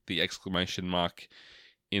be the exclamation mark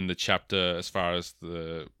in the chapter as far as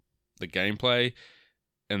the gameplay,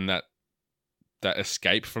 and that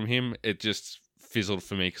escape from him, it just fizzled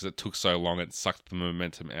for me because it took so long. It sucked the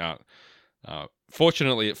momentum out.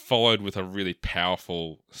 Fortunately, it followed with a really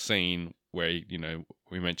powerful scene where, you know,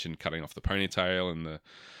 we mentioned cutting off the ponytail and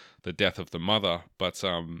the death of the mother. But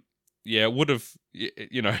yeah, it would have,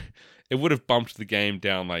 you know, it would have bumped the game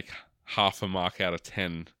down like half a mark out of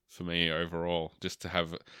 10 for me overall, just to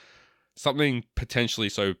have something potentially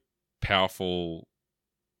so powerful.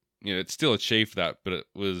 You know, it still achieved that, but it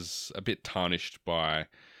was a bit tarnished by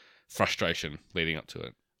frustration leading up to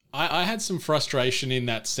it. I had some frustration in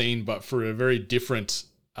that scene, but for a very different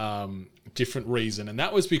reason. And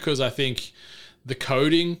that was because I think the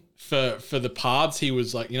coding for the paths, he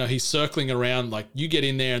was like, you know, he's circling around, like, you get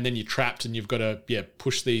in there and then you're trapped and you've got to,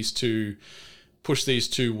 push these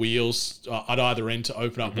two wheels at either end to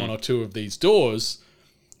open up one or two of these doors.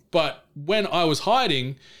 But when I was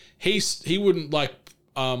hiding, he wouldn't, like,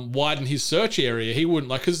 widen his search area. He wouldn't,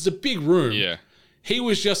 like, because it's a big room. Yeah. He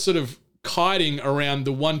was just sort of kiting around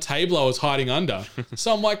the one table I was hiding under.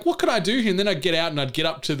 So I'm like, what could I do here? And then I'd get out and I'd get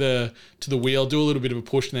up to the wheel, do a little bit of a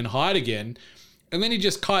push, and then hide again. And then he'd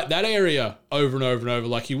just kite that area over and over and over.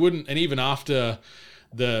 Like, he wouldn't, and even after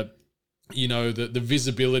the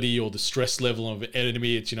visibility or the stress level of an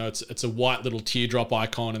enemy, it's, you know, it's a white little teardrop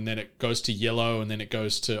icon, and then it goes to yellow, and then it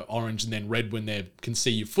goes to orange, and then red when they can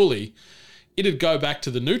see you fully. It'd go back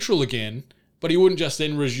to the neutral again, but he wouldn't just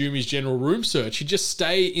then resume his general room search. He'd just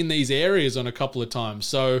stay in these areas on a couple of times.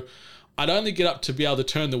 So I'd only get up to be able to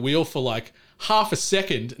turn the wheel for like half a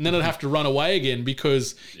second, and then I'd have to run away again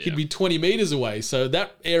because he'd be 20 meters away. So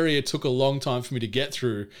that area took a long time for me to get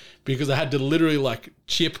through because I had to literally, like,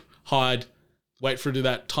 chip, hide, wait for it to do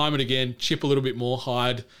that, time it again, chip a little bit more,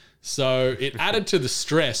 hide. So it added to the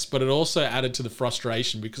stress, but it also added to the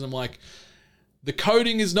frustration because I'm like, the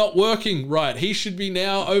coding is not working right. He should be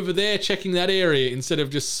now over there checking that area instead of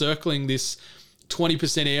just circling this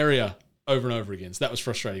 20% area over and over again. So that was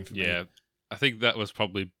frustrating for me. Yeah, I think that was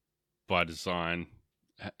probably by design,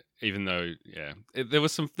 even though, there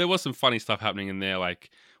was some funny stuff happening in there, like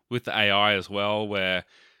with the AI as well, where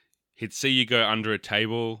he'd see you go under a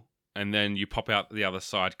table and then you pop out the other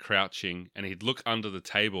side crouching, and he'd look under the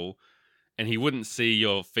table and he wouldn't see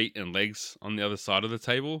your feet and legs on the other side of the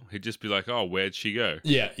table. He'd just be like, oh, where'd she go?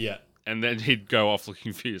 Yeah. and then he'd go off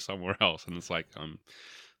looking for you somewhere else, and it's like, I'm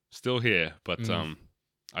still here, but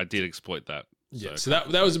I did exploit that. Yeah, so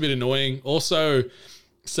that was a bit annoying. Also,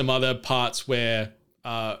 some other parts where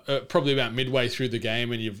probably about midway through the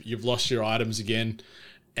game, and you've lost your items again,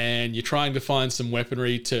 and you're trying to find some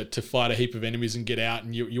weaponry to fight a heap of enemies and get out,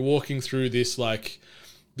 and you're walking through this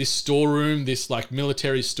storeroom, this like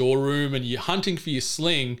military storeroom, and you're hunting for your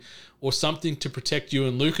sling or something to protect you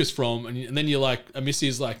and Lucas from, and then you're like,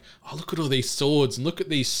 Amicia like, oh, look at all these swords and look at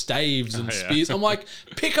these staves and spears. I'm like,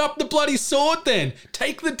 pick up the bloody sword then,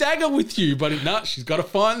 take the dagger with you. But no, she's got to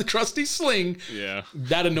find the trusty sling. Yeah,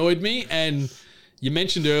 that annoyed me. And you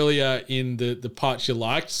mentioned earlier in the parts you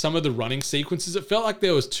liked, some of the running sequences, it felt like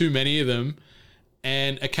there was too many of them,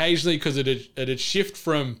 and occasionally, because it'd shift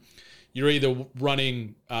from, you're either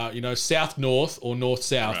running, south-north or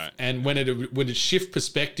north-south. Right. And when it shift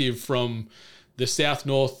perspective from the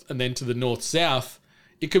south-north and then to the north-south,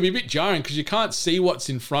 it can be a bit jarring because you can't see what's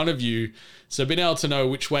in front of you. So being able to know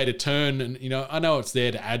which way to turn, and, I know it's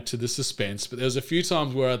there to add to the suspense, but there was a few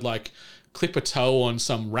times where I'd like clip a toe on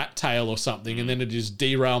some rat tail or something, and then it'd just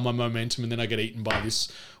derail my momentum, and then I get eaten by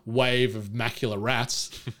this wave of macular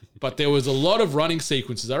rats. But there was a lot of running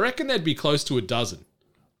sequences. I reckon there'd be close to a dozen.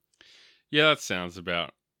 Yeah, that sounds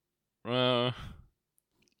about...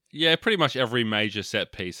 yeah, pretty much every major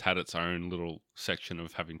set piece had its own little section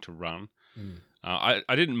of having to run.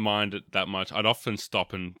 I didn't mind it that much. I'd often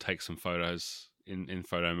stop and take some photos in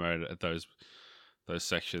photo mode at those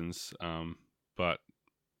sections. But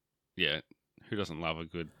yeah, who doesn't love a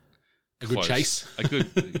good chase? A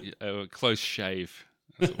good close shave,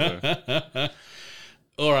 as it were.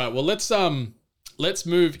 All right, well, let's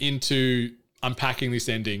move into unpacking this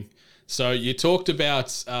ending. So you talked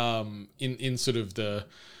about in sort of the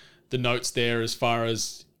notes there, as far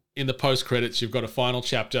as in the post credits, you've got a final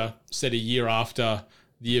chapter set a year after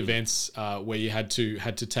the events where you had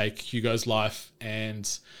to take Hugo's life,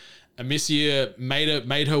 and Amicia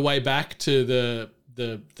made her way back to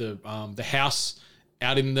the house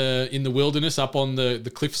out in the wilderness up on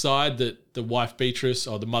the cliffside that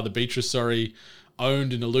the mother Beatrice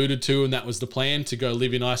owned and alluded to, and that was the plan, to go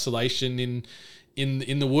live in isolation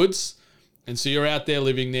in the woods. And so you're out there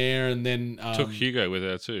living there, and then... took Hugo with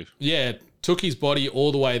her too. Yeah, took his body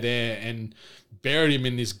all the way there and buried him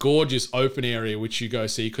in this gorgeous open area, which you go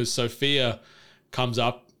see, because Sophia comes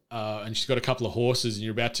up and she's got a couple of horses, and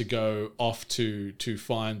you're about to go off to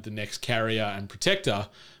find the next carrier and protect her.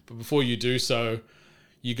 But before you do so,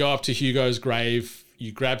 you go up to Hugo's grave,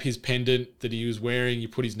 you grab his pendant that he was wearing, you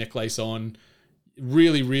put his necklace on.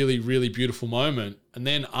 Really, really, really beautiful moment. And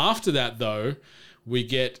then after that, though, we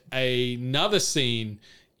get another scene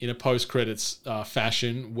in a post-credits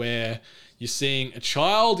fashion where you're seeing a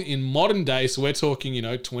child in modern day, so we're talking,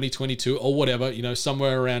 2022 or whatever,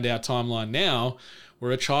 somewhere around our timeline now,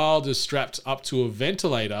 where a child is strapped up to a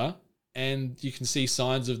ventilator and you can see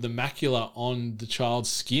signs of the macula on the child's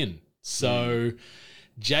skin. So,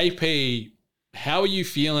 JP, how are you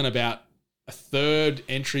feeling about a third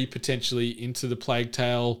entry potentially into the Plague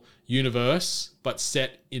Tale universe, but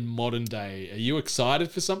set in modern day? Are you excited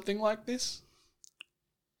for something like this?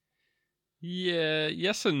 Yeah,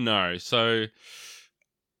 yes and no. So,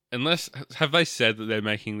 have they said that they're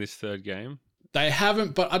making this third game? They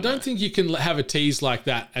haven't, but I don't think you can have a tease like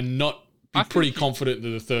that and not be pretty confident that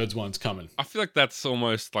the third one's coming. I feel like that's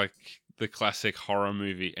almost like the classic horror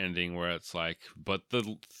movie ending, where it's like, but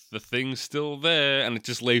the thing's still there, and it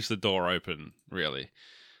just leaves the door open. Really,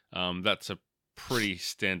 that's a pretty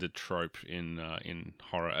standard trope in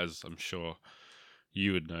horror, as I'm sure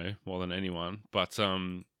you would know more than anyone. But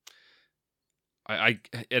and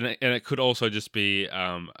it could also just be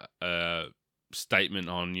a statement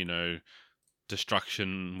on,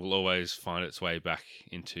 destruction will always find its way back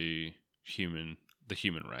into the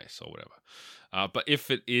human race or whatever. But if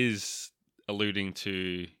it is alluding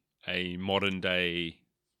to a modern day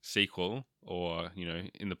sequel, or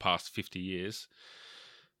in the past 50 years,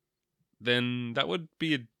 then that would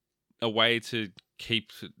be a way to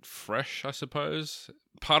keep it fresh, I suppose.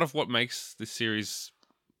 Part of what makes this series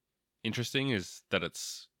interesting is that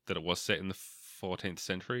it was set in the 14th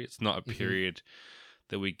century. It's not a period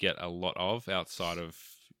that we get a lot of outside of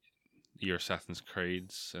your Assassin's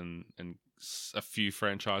Creeds and a few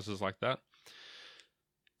franchises like that.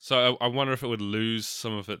 So I wonder if it would lose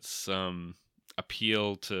some of its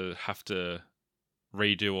appeal to have to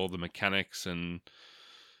redo all the mechanics and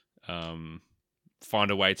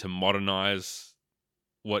find a way to modernize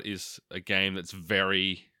what is a game that's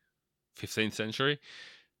very 15th century.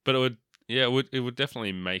 But it would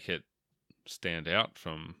definitely make it stand out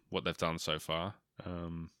from what they've done so far.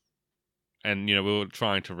 And, we were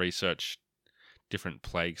trying to research different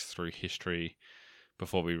plagues through history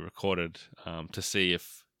before we recorded to see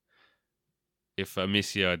if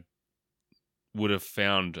Amicia would have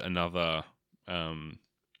found another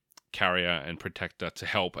carrier and protector to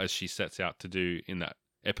help as she sets out to do in that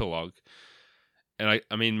epilogue. And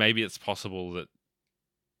I mean, maybe it's possible that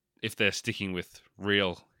if they're sticking with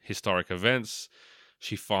real historic events,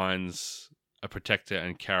 she finds a protector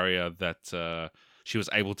and carrier that she was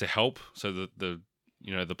able to help, so that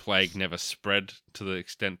the plague never spread to the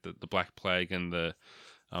extent that the Black Plague and the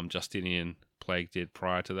Justinian Plague did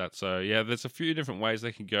prior to that. So yeah, there's a few different ways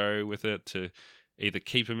they can go with it to either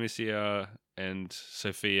keep Amicia and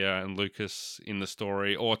Sophia and Lucas in the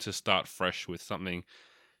story, or to start fresh with something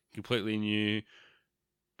completely new.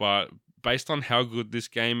 But based on how good this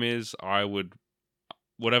game is, I would,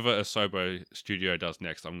 whatever Asobo Studio does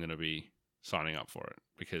next, I'm going to be signing up for it,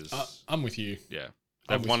 because I'm with you. Yeah.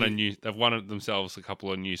 They've won themselves a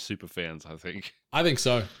couple of new super fans, I think. I think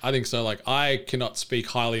so. Like, I cannot speak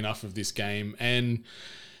highly enough of this game. And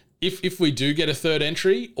if we do get a third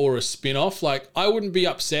entry or a spin-off, like, I wouldn't be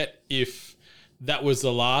upset if that was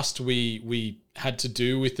the last we had to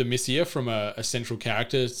do with Amicia from a central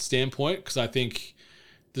character standpoint, because I think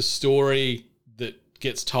the story that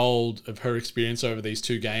gets told of her experience over these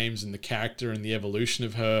two games and the character and the evolution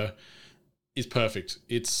of her is perfect.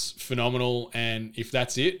 It's phenomenal. And if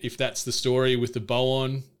that's it, if that's the story with the bow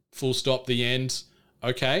on, full stop, the end,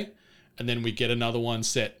 okay. And then we get another one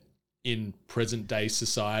set in present day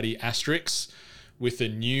society, asterisk, with a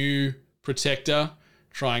new protector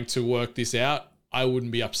trying to work this out, I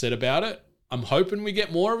wouldn't be upset about it. I'm hoping we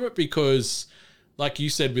get more of it, because like you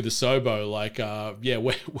said with Asobo, like,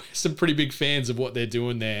 we're some pretty big fans of what they're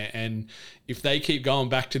doing there. And if they keep going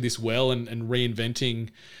back to this well and reinventing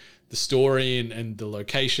the story and the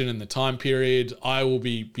location and the time period, I will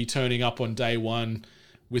be turning up on day one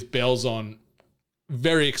with bells on.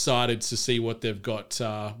 Very excited to see what they've got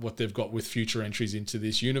with future entries into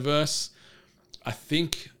this universe. I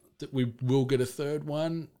think that we will get a third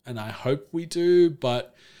one, and I hope we do.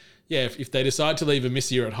 But yeah, if they decide to leave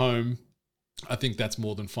Amicia at home, I think that's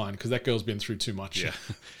more than fine, because that girl's been through too much. Yeah,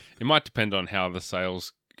 it might depend on how the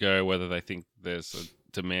sales go, whether they think there's a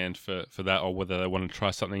demand for that, or whether they want to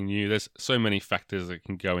try something new. There's so many factors that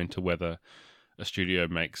can go into whether a studio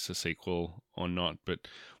makes a sequel or not. But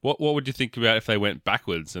what would you think about if they went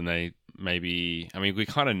backwards and they maybe, I mean, we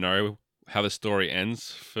kind of know how the story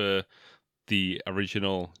ends for the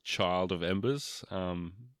original Child of Embers,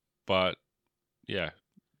 but yeah,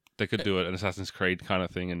 they could do it an Assassin's Creed kind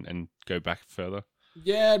of thing and go back further.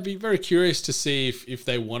 Yeah, I'd be very curious to see if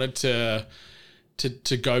they wanted to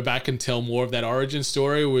go back and tell more of that origin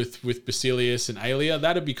story with Basilius and Aelia.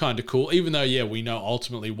 That'd be kind of cool. Even though, yeah, we know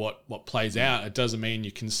ultimately what plays out, it doesn't mean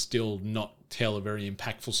you can still not tell a very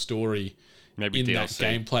impactful story maybe in DLC.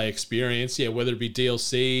 That gameplay experience. Yeah, whether it be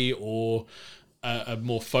DLC or a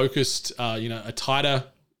more focused, a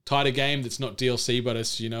tighter game that's not DLC, but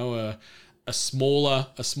it's, a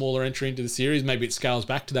smaller entry into the series. Maybe it scales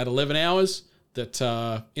back to that 11 hours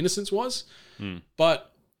that Innocence was.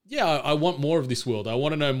 But yeah, I want more of this world. I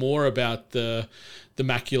want to know more about the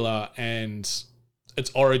macula and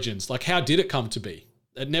its origins. Like, how did it come to be?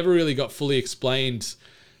 It never really got fully explained.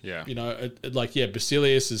 Yeah.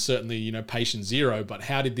 Basilius is certainly, patient zero, but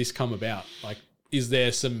how did this come about? Like, is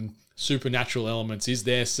there some supernatural elements? Is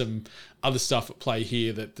there some other stuff at play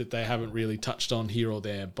here that they haven't really touched on here or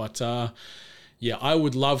there? But yeah, I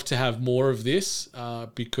would love to have more of this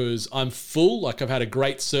because I'm full. Like, I've had a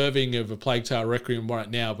great serving of A Plague Tale Requiem right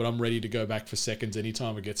now, but I'm ready to go back for seconds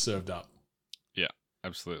anytime it gets served up. Yeah,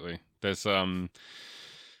 absolutely. There's and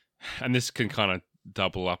this can kind of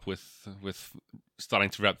double up with starting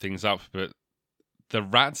to wrap things up, but the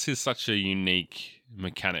rats is such a unique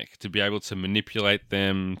mechanic to be able to manipulate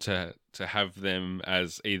them, to have them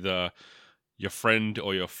as either your friend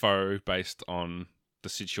or your foe based on the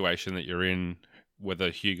situation that you're in,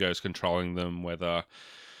 whether Hugo's controlling them, whether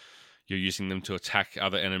you're using them to attack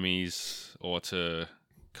other enemies or to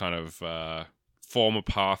kind of form a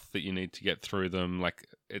path that you need to get through them. Like,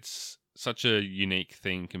 it's such a unique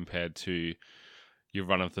thing compared to your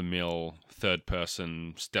run-of-the-mill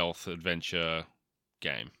third-person stealth adventure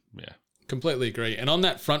game. Yeah. Completely agree. And on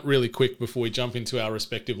that front, really quick, before we jump into our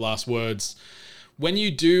respective last words, when you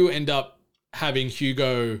do end up having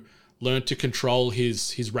Hugo learn to control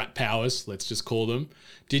his rat powers, let's just call them,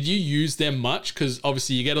 did you use them much? Because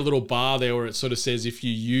obviously you get a little bar there where it sort of says if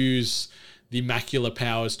you use the macula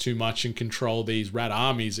powers too much and control these rat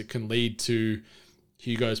armies, it can lead to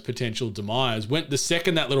Hugo's potential demise. When the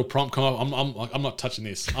second that little prompt come up, I'm like, I'm not touching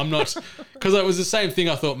this. I'm not, because it was the same thing.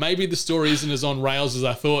 I thought maybe the story isn't as on rails as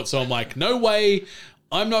I thought. So I'm like, no way.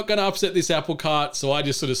 I'm not going to upset this apple cart. So I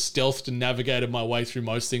just sort of stealthed and navigated my way through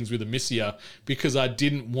most things with Amicia because I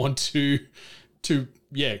didn't want to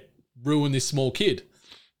ruin this small kid.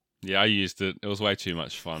 Yeah, I used it. It was way too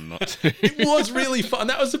much fun not to. It was really fun.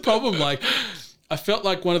 That was the problem. Like, I felt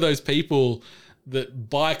like one of those people that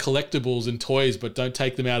buy collectibles and toys but don't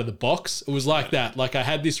take them out of the box. It was like that. Like, I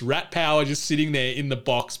had this rat power just sitting there in the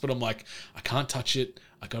box, but I'm like, I can't touch it.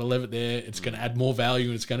 I got to leave it there. It's going to add more value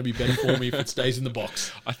and it's going to be better for me if it stays in the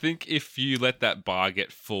box. I think if you let that bar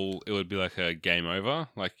get full, it would be like a game over.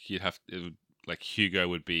 Like, like Hugo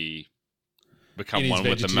would become one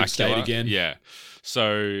with the macula again. Yeah.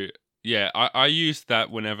 So yeah, I used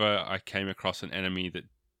that whenever I came across an enemy that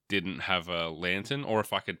didn't have a lantern, or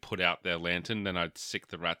if I could put out their lantern, then I'd sick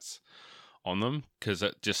the rats on them because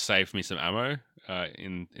it just saved me some ammo.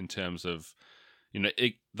 In terms of,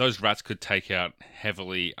 those rats could take out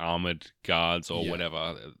heavily armored guards or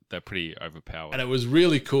whatever. They're pretty overpowered. And it was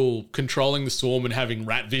really cool controlling the swarm and having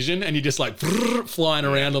rat vision, and you just like flying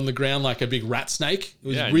around on the ground like a big rat snake. It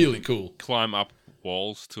was really cool. Climb up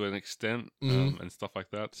walls to an extent and stuff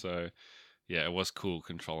like that. So yeah, it was cool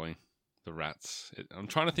controlling the rats. I'm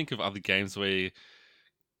trying to think of other games where you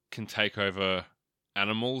can take over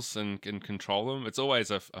animals and control them. It's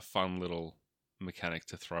always a fun little mechanic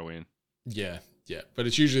to throw in. Yeah, but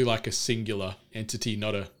it's usually like a singular entity,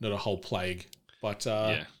 not a whole plague. But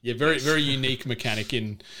very very unique mechanic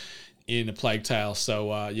in A Plague Tale. So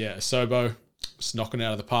Asobo, just knocking it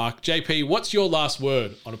out of the park. JP, what's your last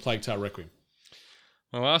word on A Plague Tale Requiem?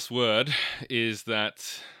 My last word is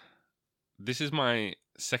that this is my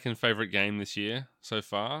second favorite game this year so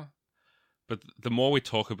far. But the more we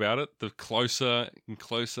talk about it, the closer and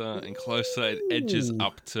closer and closer it edges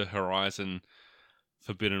up to Horizon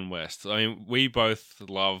Forbidden West. I mean, we both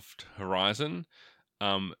loved Horizon.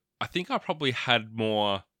 I think I probably had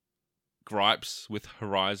more gripes with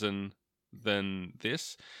Horizon than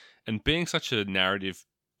this. And being such a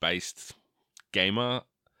narrative-based gamer,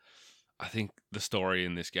 I think the story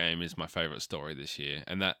in this game is my favorite story this year.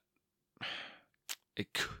 And I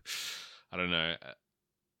don't know.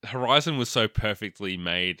 Horizon was so perfectly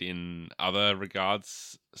made in other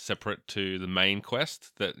regards, separate to the main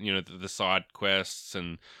quest, that, the side quests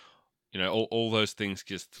and, all those things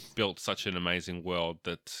just built such an amazing world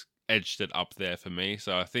that edged it up there for me.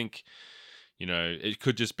 So I think, it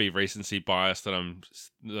could just be recency bias that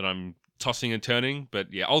I'm tossing and turning,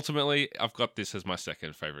 but yeah, ultimately I've got this as my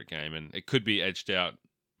second favorite game, and it could be edged out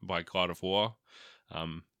by God of War,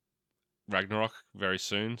 Ragnarok very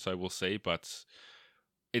soon, so we'll see. But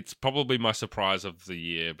it's probably my surprise of the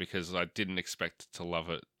year because I didn't expect to love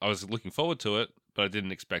it. I was looking forward to it, but I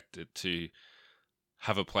didn't expect it to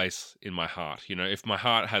have a place in my heart. If my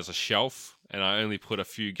heart has a shelf and I only put a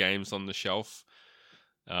few games on the shelf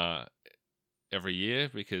every year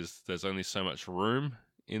because there's only so much room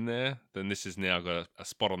in there, then this has now got a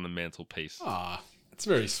spot on the mantelpiece. It's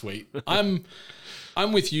very sweet. I'm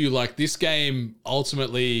with you. Like, this game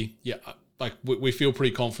ultimately, like we feel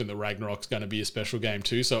pretty confident that Ragnarok's going to be a special game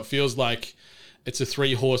too. So it feels like it's a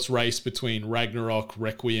 3-horse race between Ragnarok,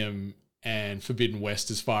 Requiem, and Forbidden West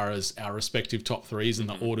as far as our respective top threes and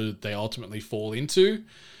the order that they ultimately fall into.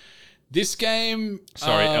 This game...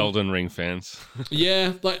 Sorry, Elden Ring fans.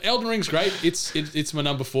 Yeah, like Elden Ring's great. It's my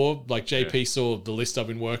number 4. Like, JP saw the list I've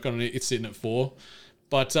been working on. It's sitting at 4.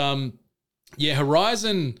 But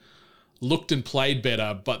Horizon looked and played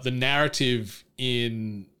better, but the narrative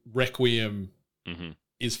in Requiem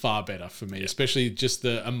is far better for me, especially just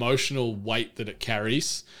the emotional weight that it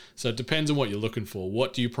carries. So it depends on what you're looking for.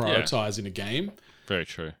 What do you prioritize in a game? Very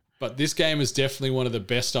true. But this game is definitely one of the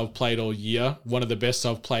best I've played all year, one of the best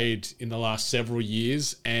I've played in the last several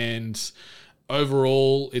years. And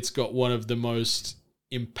overall, it's got one of the most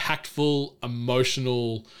impactful,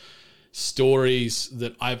 emotional stories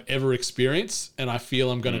that I've ever experienced. And I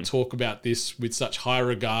feel I'm going to talk about this with such high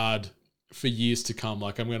regard for years to come.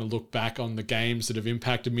 Like, I'm going to look back on the games that have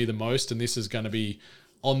impacted me the most, and this is going to be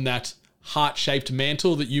on that heart-shaped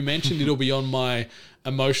mantle that you mentioned. It'll be on my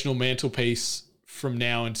emotional mantelpiece from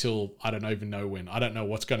now until I don't even know when. I don't know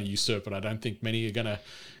what's going to usurp it. I don't think many are going to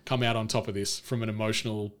come out on top of this from an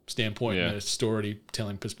emotional standpoint and a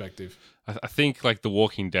storytelling perspective. I think like The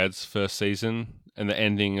Walking Dead's first season and the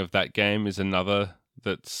ending of that game is another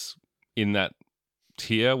that's in that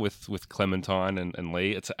tier with Clementine and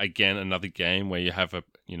Lee. It's again another game where you have a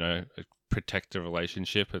protector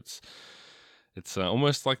relationship. It's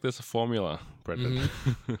almost like there's a formula, Brendan.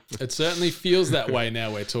 It certainly feels that way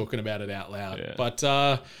now we're talking about it out loud. Yeah. But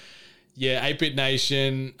 8-Bit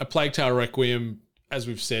Nation, A Plague Tale Requiem, as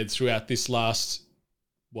we've said throughout this last,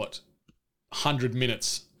 100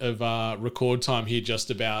 minutes of record time here just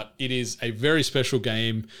about. It is a very special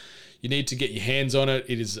game. You need to get your hands on it.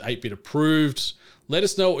 It is 8-Bit approved. Let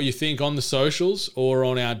us know what you think on the socials or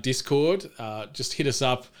on our Discord. Just hit us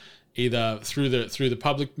up either through the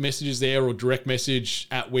public messages there or direct message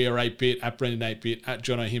at We Are 8-Bit, at Brendan 8-Bit, at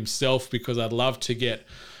Jono himself, because I'd love to get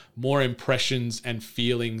more impressions and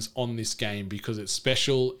feelings on this game because it's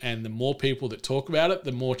special, and the more people that talk about it,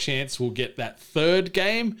 the more chance we'll get that third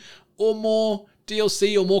game or more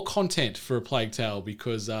DLC or more content for A Plague Tale,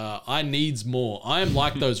 because I needs more. I am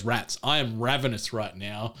like those rats. I am ravenous right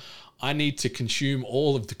now. I need to consume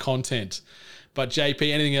all of the content. But JP,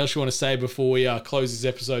 anything else you want to say before we close this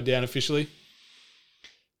episode down officially?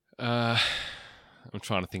 I'm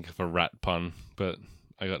trying to think of a rat pun, but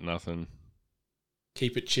I got nothing.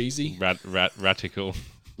 Keep it cheesy. Radical.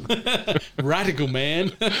 Radical,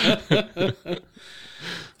 man.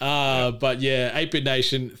 But yeah, 8-Bit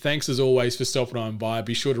Nation, thanks as always for stopping on by.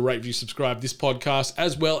 Be sure to rate, review, subscribe this podcast,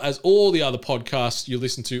 as well as all the other podcasts you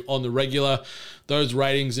listen to on the regular. Those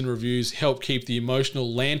ratings and reviews help keep the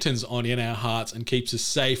emotional lanterns on in our hearts and keeps us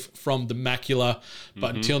safe from the macula.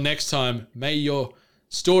 But until next time, may your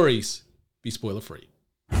stories be spoiler-free.